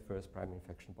carries the first primary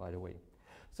infection, by the way.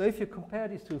 So if you compare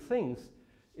these 2 things,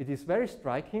 it is very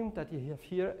striking that you have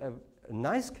here a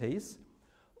nice case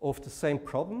of the same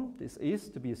problem. This is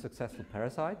to be a successful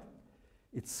parasite.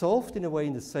 It's solved in a way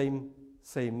in the same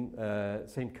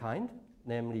kind,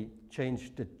 namely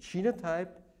change the genotype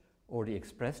or the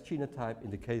expressed genotype in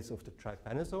the case of the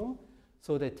trypanosome.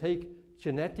 So they take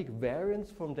genetic variants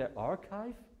from their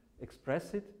archive,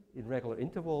 express it in regular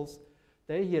intervals.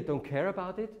 They here don't care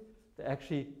about it. They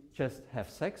actually just have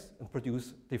sex and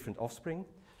produce different offspring.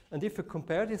 And if you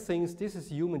compare these things, this is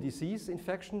human disease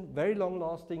infection, very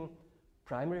long-lasting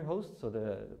primary host. So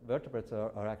the vertebrates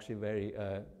are actually very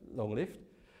long-lived.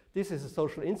 This is a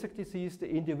social insect disease. The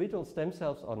individual stem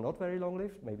cells are not very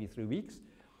long-lived, maybe 3 weeks.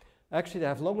 Actually, they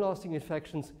have long-lasting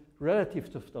infections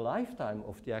relative to the lifetime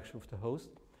of the host.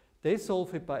 They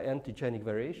solve it by antigenic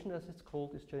variation, as it's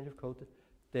called, this change of code.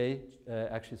 They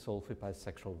actually solve it by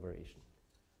sexual variation.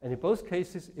 And in both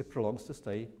cases, it prolongs the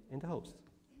stay in the host.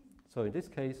 So in this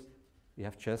case, we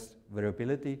have just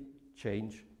variability,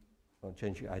 change, or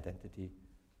changing identity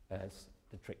as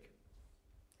the trick.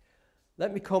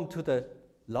 Let me come to the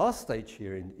last stage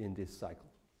here in this cycle.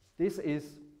 This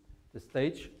is the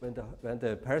stage when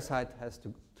the parasite has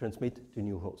to transmit to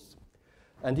new hosts.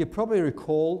 And you probably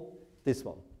recall this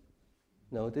one.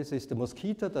 Now, this is the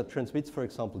mosquito that transmits, for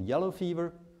example, yellow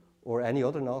fever or any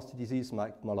other nasty disease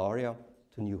like malaria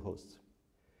to new hosts.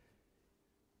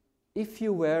 If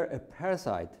you were a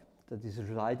parasite that is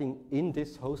residing in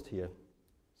this host here,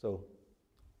 so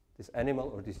this animal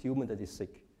or this human that is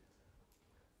sick,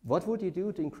 what would you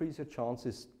do to increase your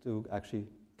chances to actually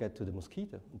get to the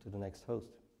mosquito and to the next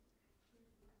host?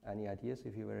 Any ideas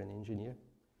if you were an engineer?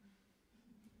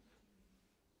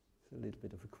 It's a little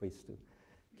bit of a quiz to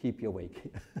keep you awake.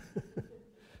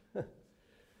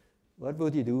 What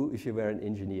would you do if you were an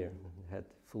engineer and had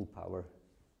full power?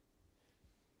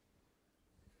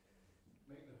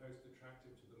 Make the host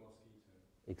attractive to the mosquito.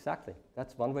 Exactly.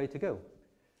 That's one way to go.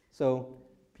 So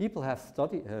people have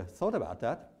thought about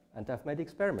that, and have made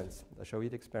experiments. I'll show you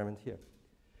the experiment here.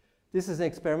 This is an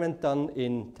experiment done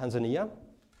in Tanzania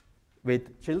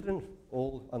with children,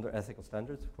 all under ethical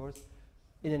standards, of course.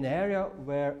 in an area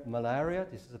where malaria,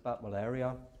 this is about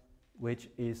malaria, which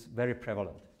is very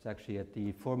prevalent. It's actually at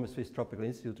the former Swiss Tropical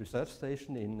Institute Research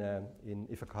Station in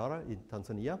Ifakara in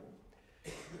Tanzania.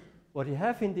 What you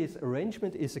have in this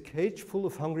arrangement is a cage full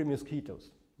of hungry mosquitoes.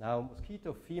 Now,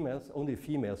 mosquito females, only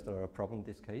females that are a problem in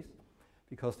this case,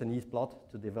 because they need blood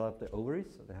to develop their ovaries,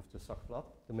 so they have to suck blood.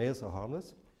 The males are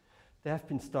harmless. They have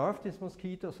been starved, these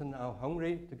mosquitoes, and now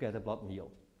hungry to get a blood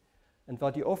meal. And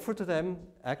what you offer to them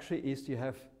actually is you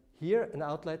have here an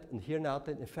outlet and here an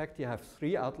outlet. In fact, you have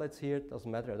 3 outlets here. It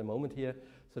doesn't matter at the moment here.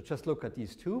 So just look at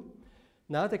these 2.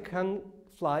 Now they can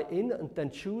fly in and then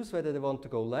choose whether they want to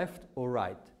go left or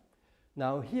right.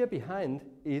 Now here behind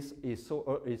is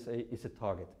a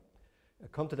target. I'll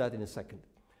come to that in a second.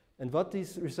 And what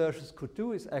these researchers could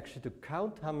do is actually to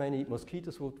count how many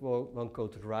mosquitoes would want to go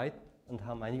to the right and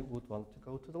how many would want to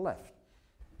go to the left.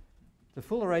 The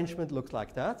full arrangement looks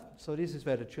like that. So this is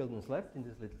where the children slept, in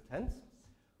these little tents.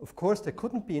 Of course, they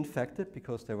couldn't be infected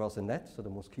because there was a net, so the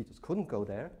mosquitoes couldn't go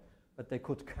there, but they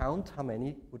could count how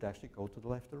many would actually go to the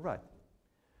left or right.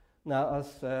 Now,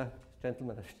 as the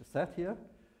gentleman has just said here,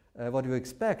 what you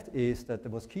expect is that the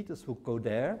mosquitoes would go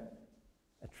there,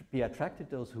 be attracted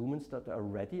to those humans that are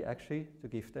ready actually to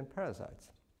give them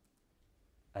parasites.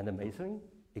 And amazingly,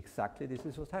 exactly this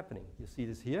is what's happening. You see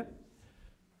this here.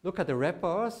 Look at the red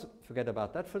bars, forget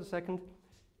about that for a second.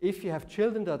 If you have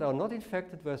children that are not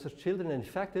infected versus children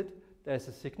infected, there's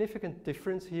a significant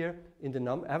difference here in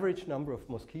the average number of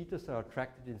mosquitoes that are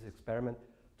attracted in this experiment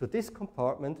to this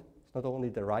compartment. It's not only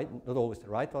the right, not always the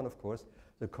right one, of course,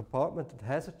 the compartment that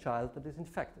has a child that is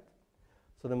infected.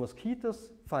 So the mosquitoes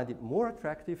find it more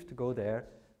attractive to go there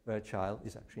where a child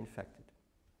is actually infected.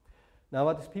 Now,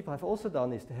 what these people have also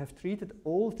done is they have treated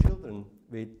all children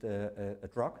with a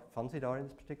drug, Fansidar in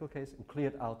this particular case, and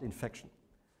cleared out infection.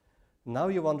 Now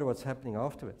you wonder what's happening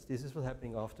afterwards. This is what's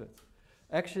happening afterwards.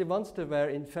 Actually, once they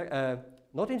were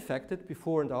not infected,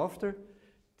 before and after,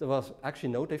 there was actually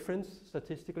no difference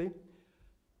statistically.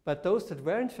 But those that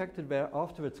were infected were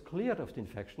afterwards cleared of the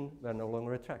infection were no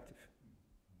longer attractive.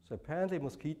 So apparently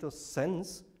mosquitoes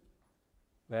sense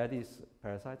where these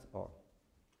parasites are.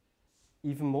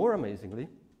 Even more amazingly,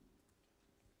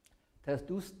 there's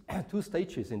two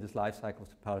stages in this life cycle of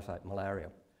the parasite, malaria.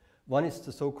 One is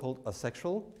the so-called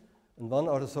asexual, and one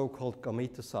are the so-called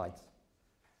gametocytes.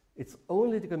 It's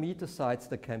only the gametocytes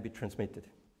that can be transmitted.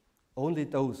 Only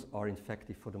those are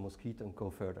infective for the mosquito and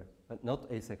go further, but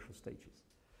not asexual stages.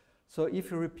 So if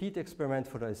you repeat the experiment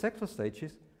for the asexual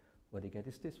stages, what you get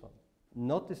is this one.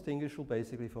 Not distinguishable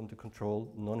basically from the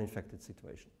control non-infected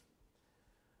situation.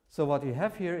 So what we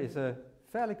have here is a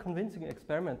fairly convincing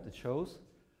experiment that shows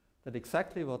that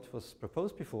exactly what was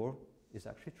proposed before is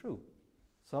actually true.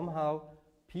 Somehow,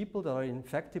 people that are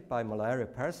infected by malaria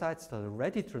parasites that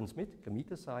already transmit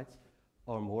gametocytes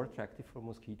are more attractive for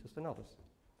mosquitoes than others.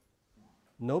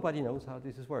 Nobody knows how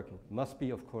this is working. It must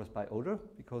be, of course, by odor,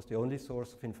 because the only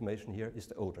source of information here is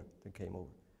the odor that came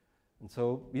over. And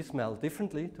so we smell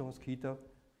differently to a mosquito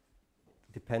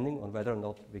depending on whether or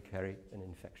not we carry an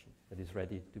infection that is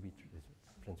ready to be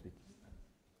transmitted.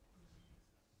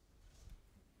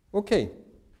 Okay.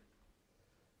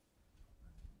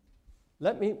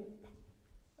 Let me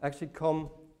actually come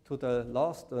to the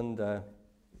last and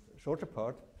shorter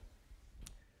part.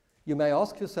 You may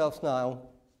ask yourselves now,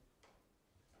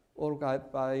 all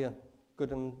right, by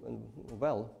good and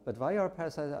well, but why are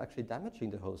parasites actually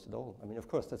damaging the host at all? I mean, of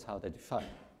course, that's how they define.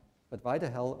 But why the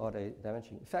hell are they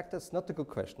damaging? In fact, that's not a good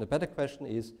question. The better question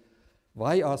is,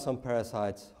 why are some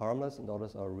parasites harmless and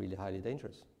others are really highly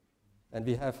dangerous? And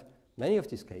we have many of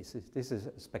these cases. This is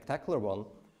a spectacular one.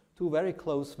 2 very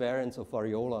close variants of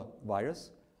variola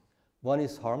virus. One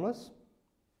is harmless,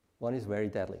 one is very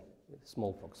deadly,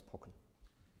 smallpox pocken.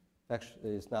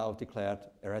 Actually, is now declared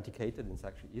eradicated, and it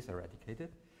actually is eradicated.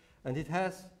 And it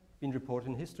has been reported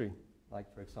in history,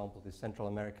 like, for example, the Central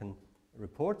American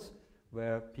reports,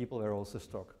 where people were also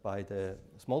struck by the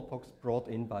smallpox brought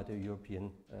in by the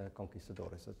European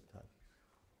conquistadores at the time.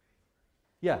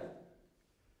 Yeah.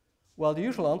 Well, the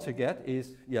usual answer you get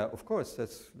is, yeah, of course,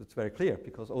 that's very clear,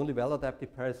 because only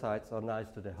well-adapted parasites are nice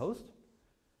to the host,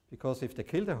 because if they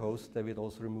kill the host, they will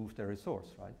also remove their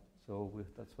resource, right? So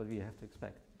that's what we have to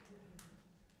expect.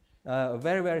 A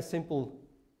very, very simple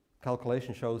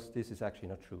calculation shows this is actually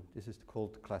not true. This is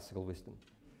called classical wisdom.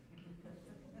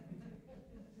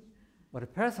 What a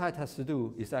parasite has to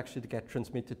do is actually to get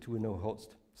transmitted to a new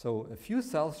host. So a few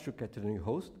cells should get to the new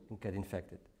host and get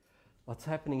infected. What's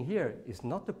happening here is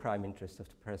not the prime interest of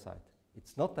the parasite.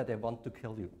 It's not that they want to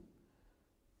kill you.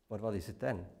 But what is it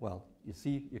then? Well, you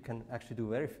see, you can actually do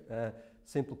very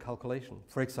simple calculation.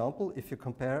 For example, if you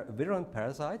compare a virulent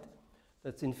parasite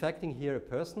that's infecting here a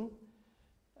person.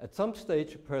 At some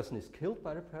stage, a person is killed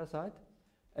by the parasite,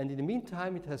 and in the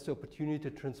meantime, it has the opportunity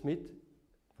to transmit,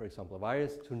 for example, a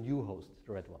virus to new hosts,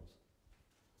 the red ones.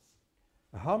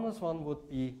 A harmless one would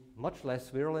be much less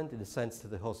virulent in the sense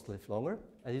that the host lives longer,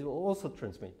 and it will also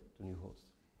transmit to new hosts.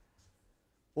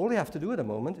 All you have to do at the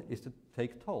moment is to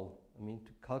take toll. I mean,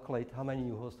 to calculate how many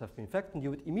new hosts have been infected, and you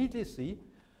would immediately see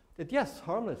that yes,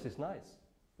 harmless is nice.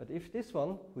 But if this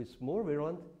one, who is more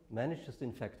virulent, manages to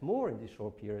infect more in this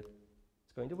short period,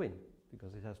 it's going to win,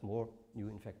 because it has more new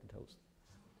infected hosts.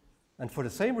 And for the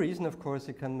same reason, of course,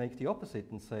 you can make the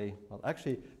opposite and say, well,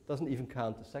 actually, it doesn't even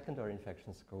count the secondary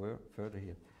infections, go further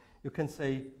here. You can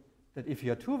say that if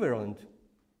you are too virulent,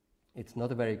 it's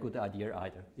not a very good idea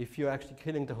either. If you're actually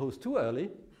killing the host too early,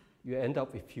 you end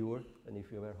up with fewer than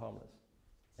if you were harmless.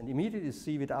 And immediately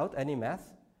see without any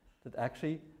math that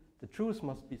actually the truth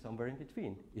must be somewhere in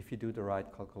between if you do the right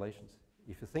calculations,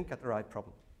 if you think at the right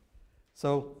problem.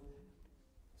 So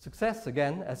success,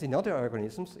 again, as in other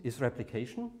organisms, is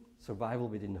replication, survival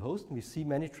within the host. And we see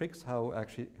many tricks how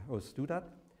actually hosts do that.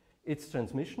 It's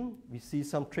transmission. We see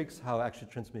some tricks how actually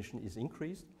transmission is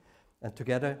increased. And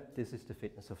together, this is the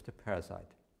fitness of the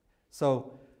parasite.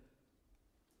 So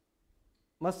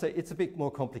must say it's a bit more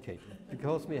complicated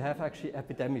because we have actually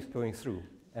epidemics going through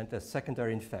and the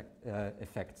secondary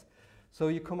effects. So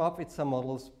you come up with some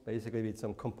models, basically with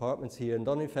some compartments here, and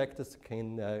non-infectors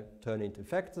can turn into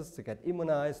infectors, to get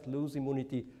immunized, lose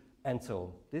immunity, and so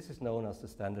on. This is known as the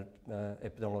standard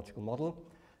epidemiological model,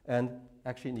 and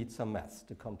actually needs some maths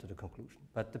to come to the conclusion.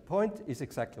 But the point is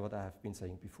exactly what I have been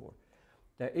saying before.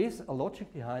 There is a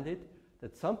logic behind it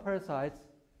that some parasites,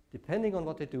 depending on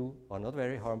what they do, are not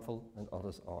very harmful and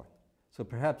others are. So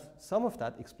perhaps some of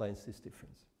that explains this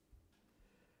difference.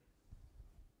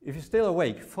 If you're still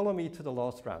awake, follow me to the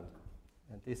last round.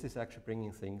 And this is actually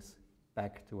bringing things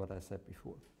back to what I said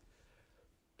before.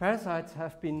 Parasites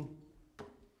have been,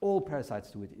 all parasites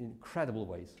do it in incredible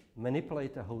ways,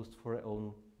 manipulate the host for their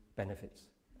own benefits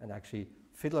and actually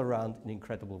fiddle around in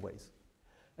incredible ways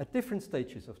at different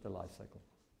stages of the life cycle.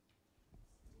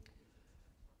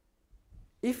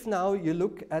 If now you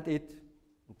look at it,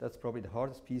 and that's probably the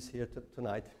hardest piece here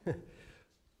tonight,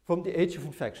 from the age of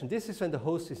infection. This is when the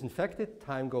host is infected,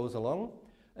 time goes along,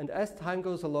 and as time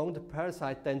goes along, the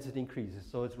parasite density increases,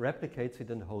 so it replicates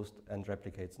within the host and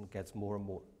replicates and gets more and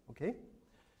more, okay?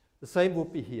 The same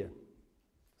would be here,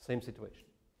 same situation.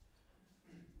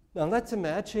 Now let's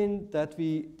imagine that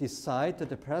we decide that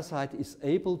the parasite is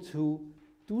able to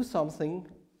do something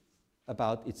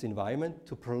about its environment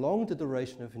to prolong the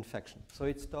duration of infection. So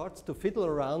it starts to fiddle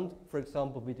around, for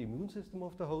example, with the immune system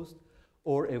of the host,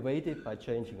 or evade it by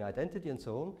changing identity and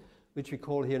so on, which we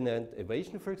call here an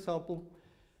evasion, for example.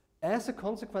 As a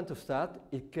consequence of that,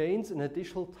 it gains an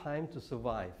additional time to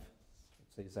survive.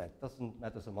 Let's say that doesn't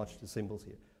matter so much the symbols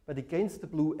here, but it gains the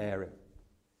blue area.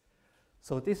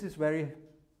 So this is very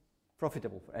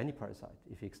profitable for any parasite.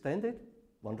 If you extend it,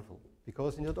 wonderful,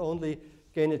 because you not only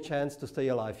gain a chance to stay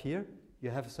alive here,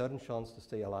 you have a certain chance to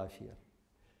stay alive here.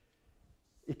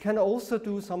 It can also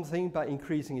do something by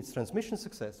increasing its transmission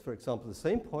success, for example, the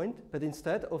same point, but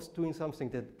instead of doing something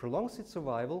that prolongs its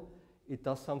survival, it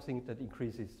does something that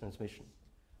increases its transmission.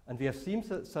 And we have seen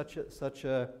such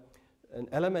an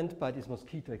element by this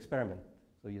mosquito experiment,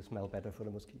 so you smell better for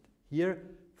the mosquito. Here,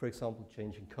 for example,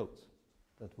 changing coats.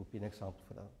 That would be an example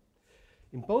for that.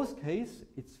 In both cases,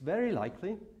 it's very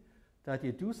likely that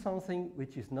you do something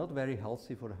which is not very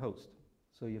healthy for the host.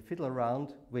 So you fiddle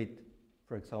around with,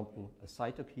 for example, a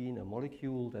cytokine, a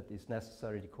molecule that is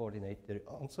necessary to coordinate the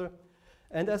answer.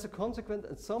 And as a consequence,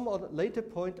 at some later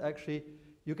point, actually,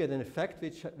 you get an effect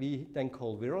which we then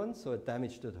call virulence, so a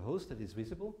damage to the host that is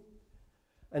visible.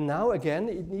 And now, again,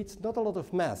 it needs not a lot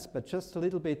of math, but just a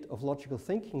little bit of logical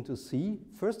thinking to see,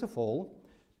 first of all,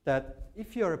 that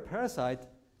if you're a parasite,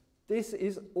 this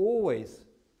is always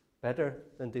better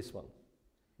than this one,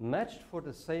 matched for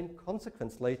the same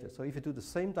consequence later. So if you do the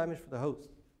same damage for the host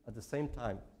at the same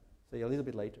time, say a little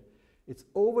bit later, it's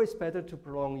always better to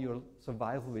prolong your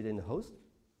survival within the host,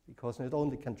 because not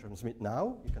only can transmit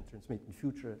now, you can transmit in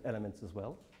future elements as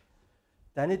well,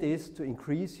 than it is to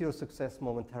increase your success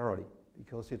momentarily,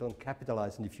 because you don't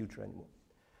capitalize in the future anymore.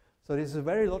 So this is a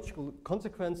very logical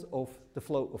consequence of the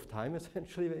flow of time,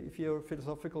 essentially, if you're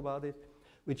philosophical about it,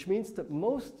 which means that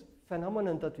most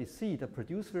phenomena that we see that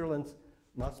produce virulence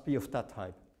must be of that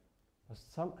type,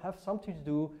 must have something to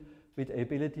do with the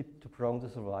ability to prolong the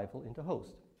survival in the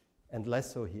host, and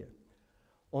less so here.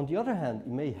 On the other hand, it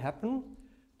may happen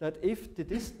that if the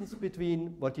distance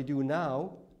between what you do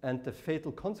now and the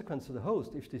fatal consequence of the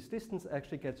host, if this distance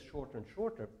actually gets shorter and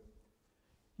shorter,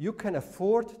 you can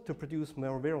afford to produce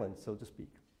more virulence, so to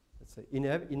speak. Let's say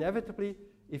inevitably,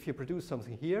 if you produce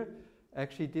something here,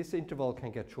 actually this interval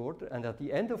can get shorter, and at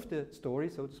the end of the story,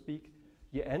 so to speak,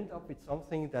 you end up with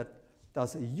something that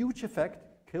does a huge effect,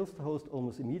 kills the host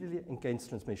almost immediately, and gains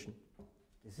transmission.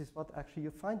 This is what actually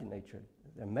you find in nature.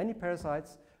 There are many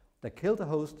parasites that kill the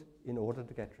host in order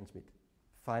to get transmitted.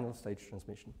 Final stage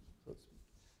transmission, so to speak.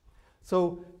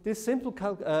 So this simple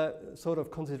sort of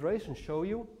considerations show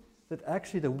you that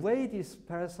actually the way these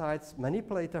parasites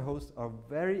manipulate their hosts are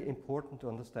very important to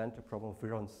understand the problem of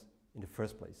virulence in the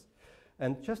first place.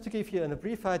 And just to give you a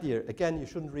brief idea, again, you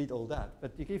shouldn't read all that,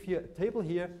 but to give you a table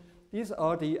here, these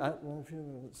are the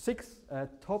 6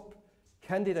 top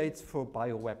candidates for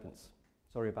bioweapons.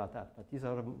 Sorry about that, but these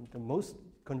are the most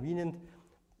convenient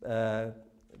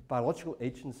biological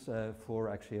agents for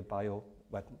actually a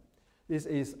bioweapon. This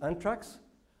is anthrax,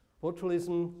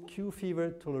 botulism, Q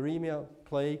fever, tularemia,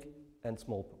 plague, and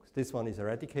smallpox. This one is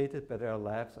eradicated, but there are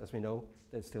labs, as we know,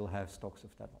 that still have stocks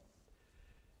of that one.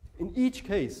 In each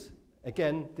case,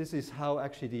 again, this is how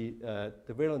actually the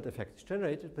virulent effect is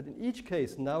generated, but in each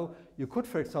case, now you could,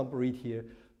 for example, read here,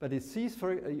 but it sees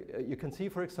you can see,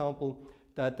 for example,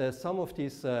 that some of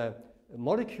these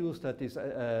molecules that these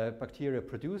bacteria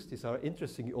produce, these are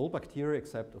interesting, all bacteria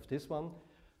except of this one,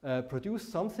 produce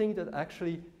something that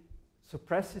actually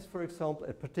suppresses, for example,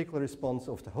 a particular response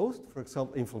of the host, for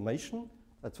example, inflammation.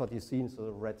 That's what you see in sort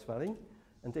of red swelling.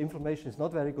 And the inflammation is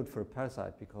not very good for a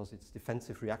parasite because it's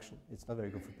defensive reaction. It's not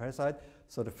very good for a parasite.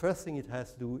 So the first thing it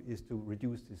has to do is to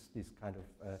reduce this kind of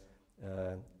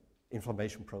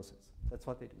inflammation process. That's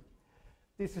what they do.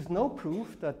 This is no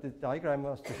proof that the diagram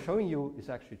I was just showing you is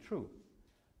actually true.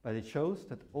 But it shows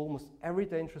that almost every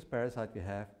dangerous parasite we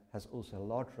have has also a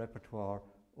large repertoire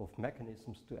of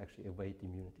mechanisms to actually evade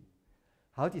immunity.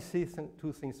 How these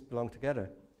two things belong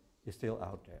together is still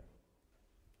out there.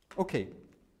 Okay,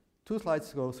 3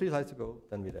 slides ago,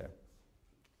 then we're there.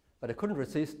 But I couldn't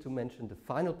resist to mention the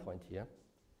final point here.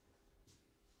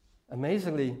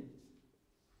 Amazingly,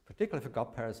 particularly for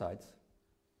gut parasites,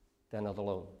 they're not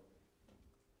alone.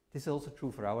 This is also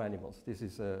true for our animals. This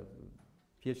is a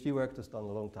PhD work that's done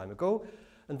a long time ago.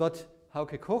 And what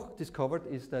Hauke Koch discovered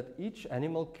is that each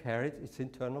animal carried its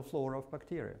internal flora of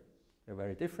bacteria. They're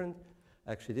very different.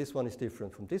 Actually, this one is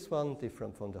different from this one,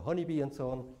 different from the honeybee and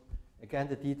so on. Again,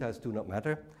 the details do not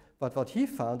matter. But what he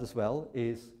found as well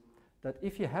is that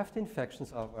if you have the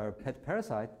infections of our pet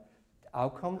parasite, the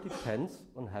outcome depends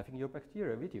on having your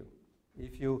bacteria with you.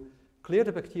 If you clear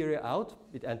the bacteria out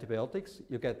with antibiotics,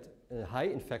 you get a high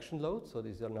infection load, so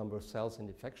these are the number of cells in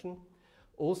infection.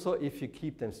 Also, if you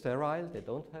keep them sterile, they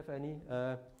don't have any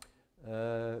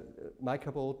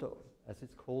microbiota, as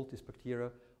it's called, this bacteria.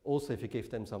 Also, if you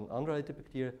give them some unrelated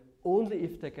bacteria, only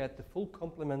if they get the full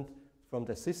complement from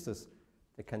their sisters,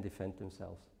 they can defend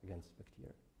themselves against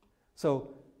bacteria.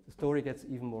 So the story gets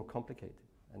even more complicated.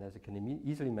 And as you can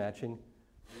easily imagine,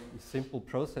 the simple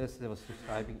processes I was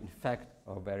describing, in fact,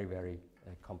 are very, very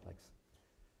complex.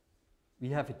 We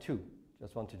have it too.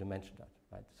 Just wanted to mention that.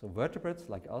 Right? So vertebrates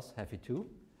like us have it too.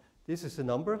 This is a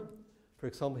number. For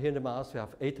example, here in the mouse we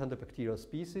have 800 bacterial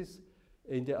species.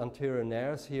 In the anterior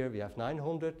nares here we have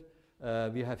 900.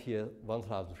 We have here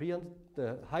 1,300.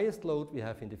 The highest load we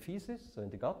have in the feces, so in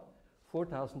the gut,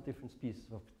 4,000 different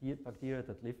species of bacteria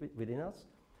that live within us.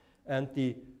 And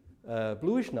the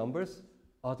bluish numbers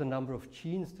are the number of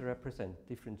genes to represent,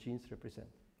 different genes to represent.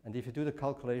 And if you do the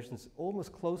calculations,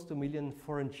 almost close to 1 million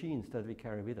foreign genes that we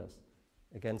carry with us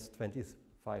against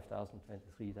 25,000,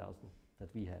 23,000 that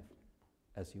we have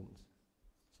as humans.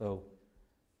 So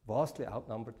vastly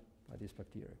outnumbered by these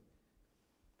bacteria.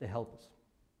 They help us.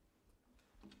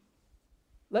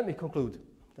 Let me conclude,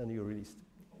 then you're released.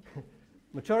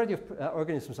 Majority of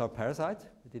organisms are parasites.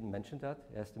 I didn't mention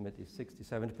that. The estimate is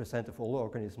 60–70% of all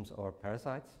organisms are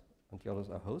parasites, and the others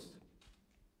are hosts.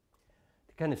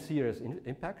 They can have serious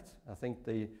impacts. I think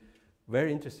the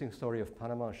very interesting story of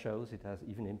Panama shows it has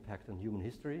even impact on human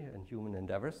history and human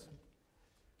endeavors.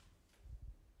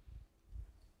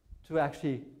 To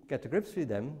actually get to grips with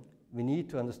them, we need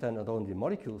to understand not only the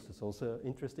molecules, that's also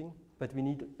interesting, but we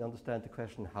need to understand the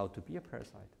question how to be a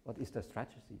parasite. What is their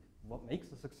strategy? What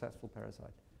makes a successful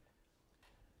parasite?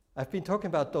 I've been talking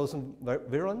about dose and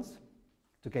virulence.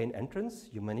 To gain entrance,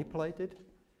 you manipulate it.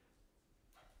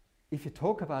 If you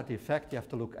talk about the effect, you have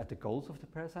to look at the goals of the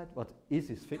parasite. What is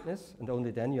its fitness? And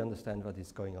only then you understand what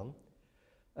is going on.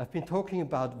 I've been talking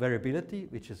about variability,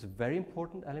 which is a very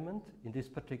important element. In this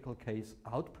particular case,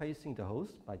 outpacing the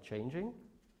host by changing,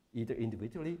 either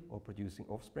individually or producing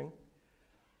offspring.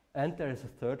 And there is a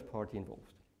third party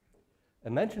involved. I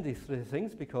mentioned these 3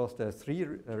 things because there are 3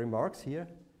 remarks here.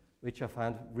 which I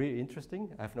found really interesting.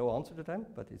 I have no answer to them,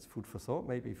 but it's food for thought,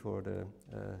 maybe for the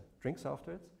drinks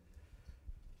afterwards.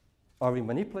 Are we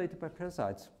manipulated by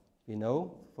parasites? We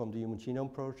know from the Human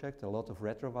Genome Project a lot of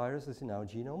retroviruses in our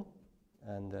genome,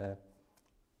 and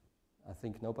I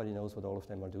think nobody knows what all of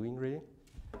them are doing really.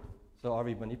 So are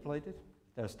we manipulated?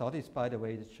 There are studies, by the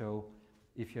way, that show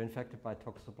if you're infected by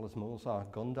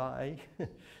Toxoplasmosa gondii,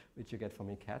 which you get from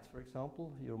your cat, for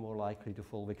example, you're more likely to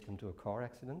fall victim to a car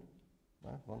accident.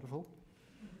 Wonderful.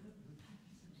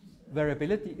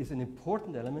 Variability is an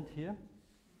important element here.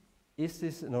 Is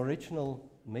this an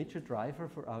original major driver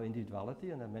for our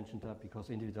individuality? And I mentioned that because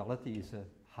individuality is a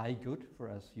high good for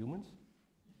us humans.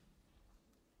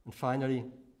 And finally,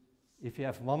 if you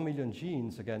have 1 million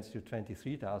genes against your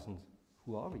 23,000,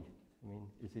 who are we? I mean,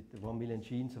 is it the 1 million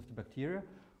genes of the bacteria,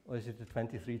 or is it the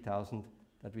 23,000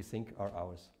 that we think are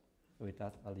ours? So with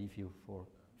that, I'll leave you for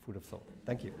food of thought.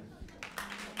 Thank you.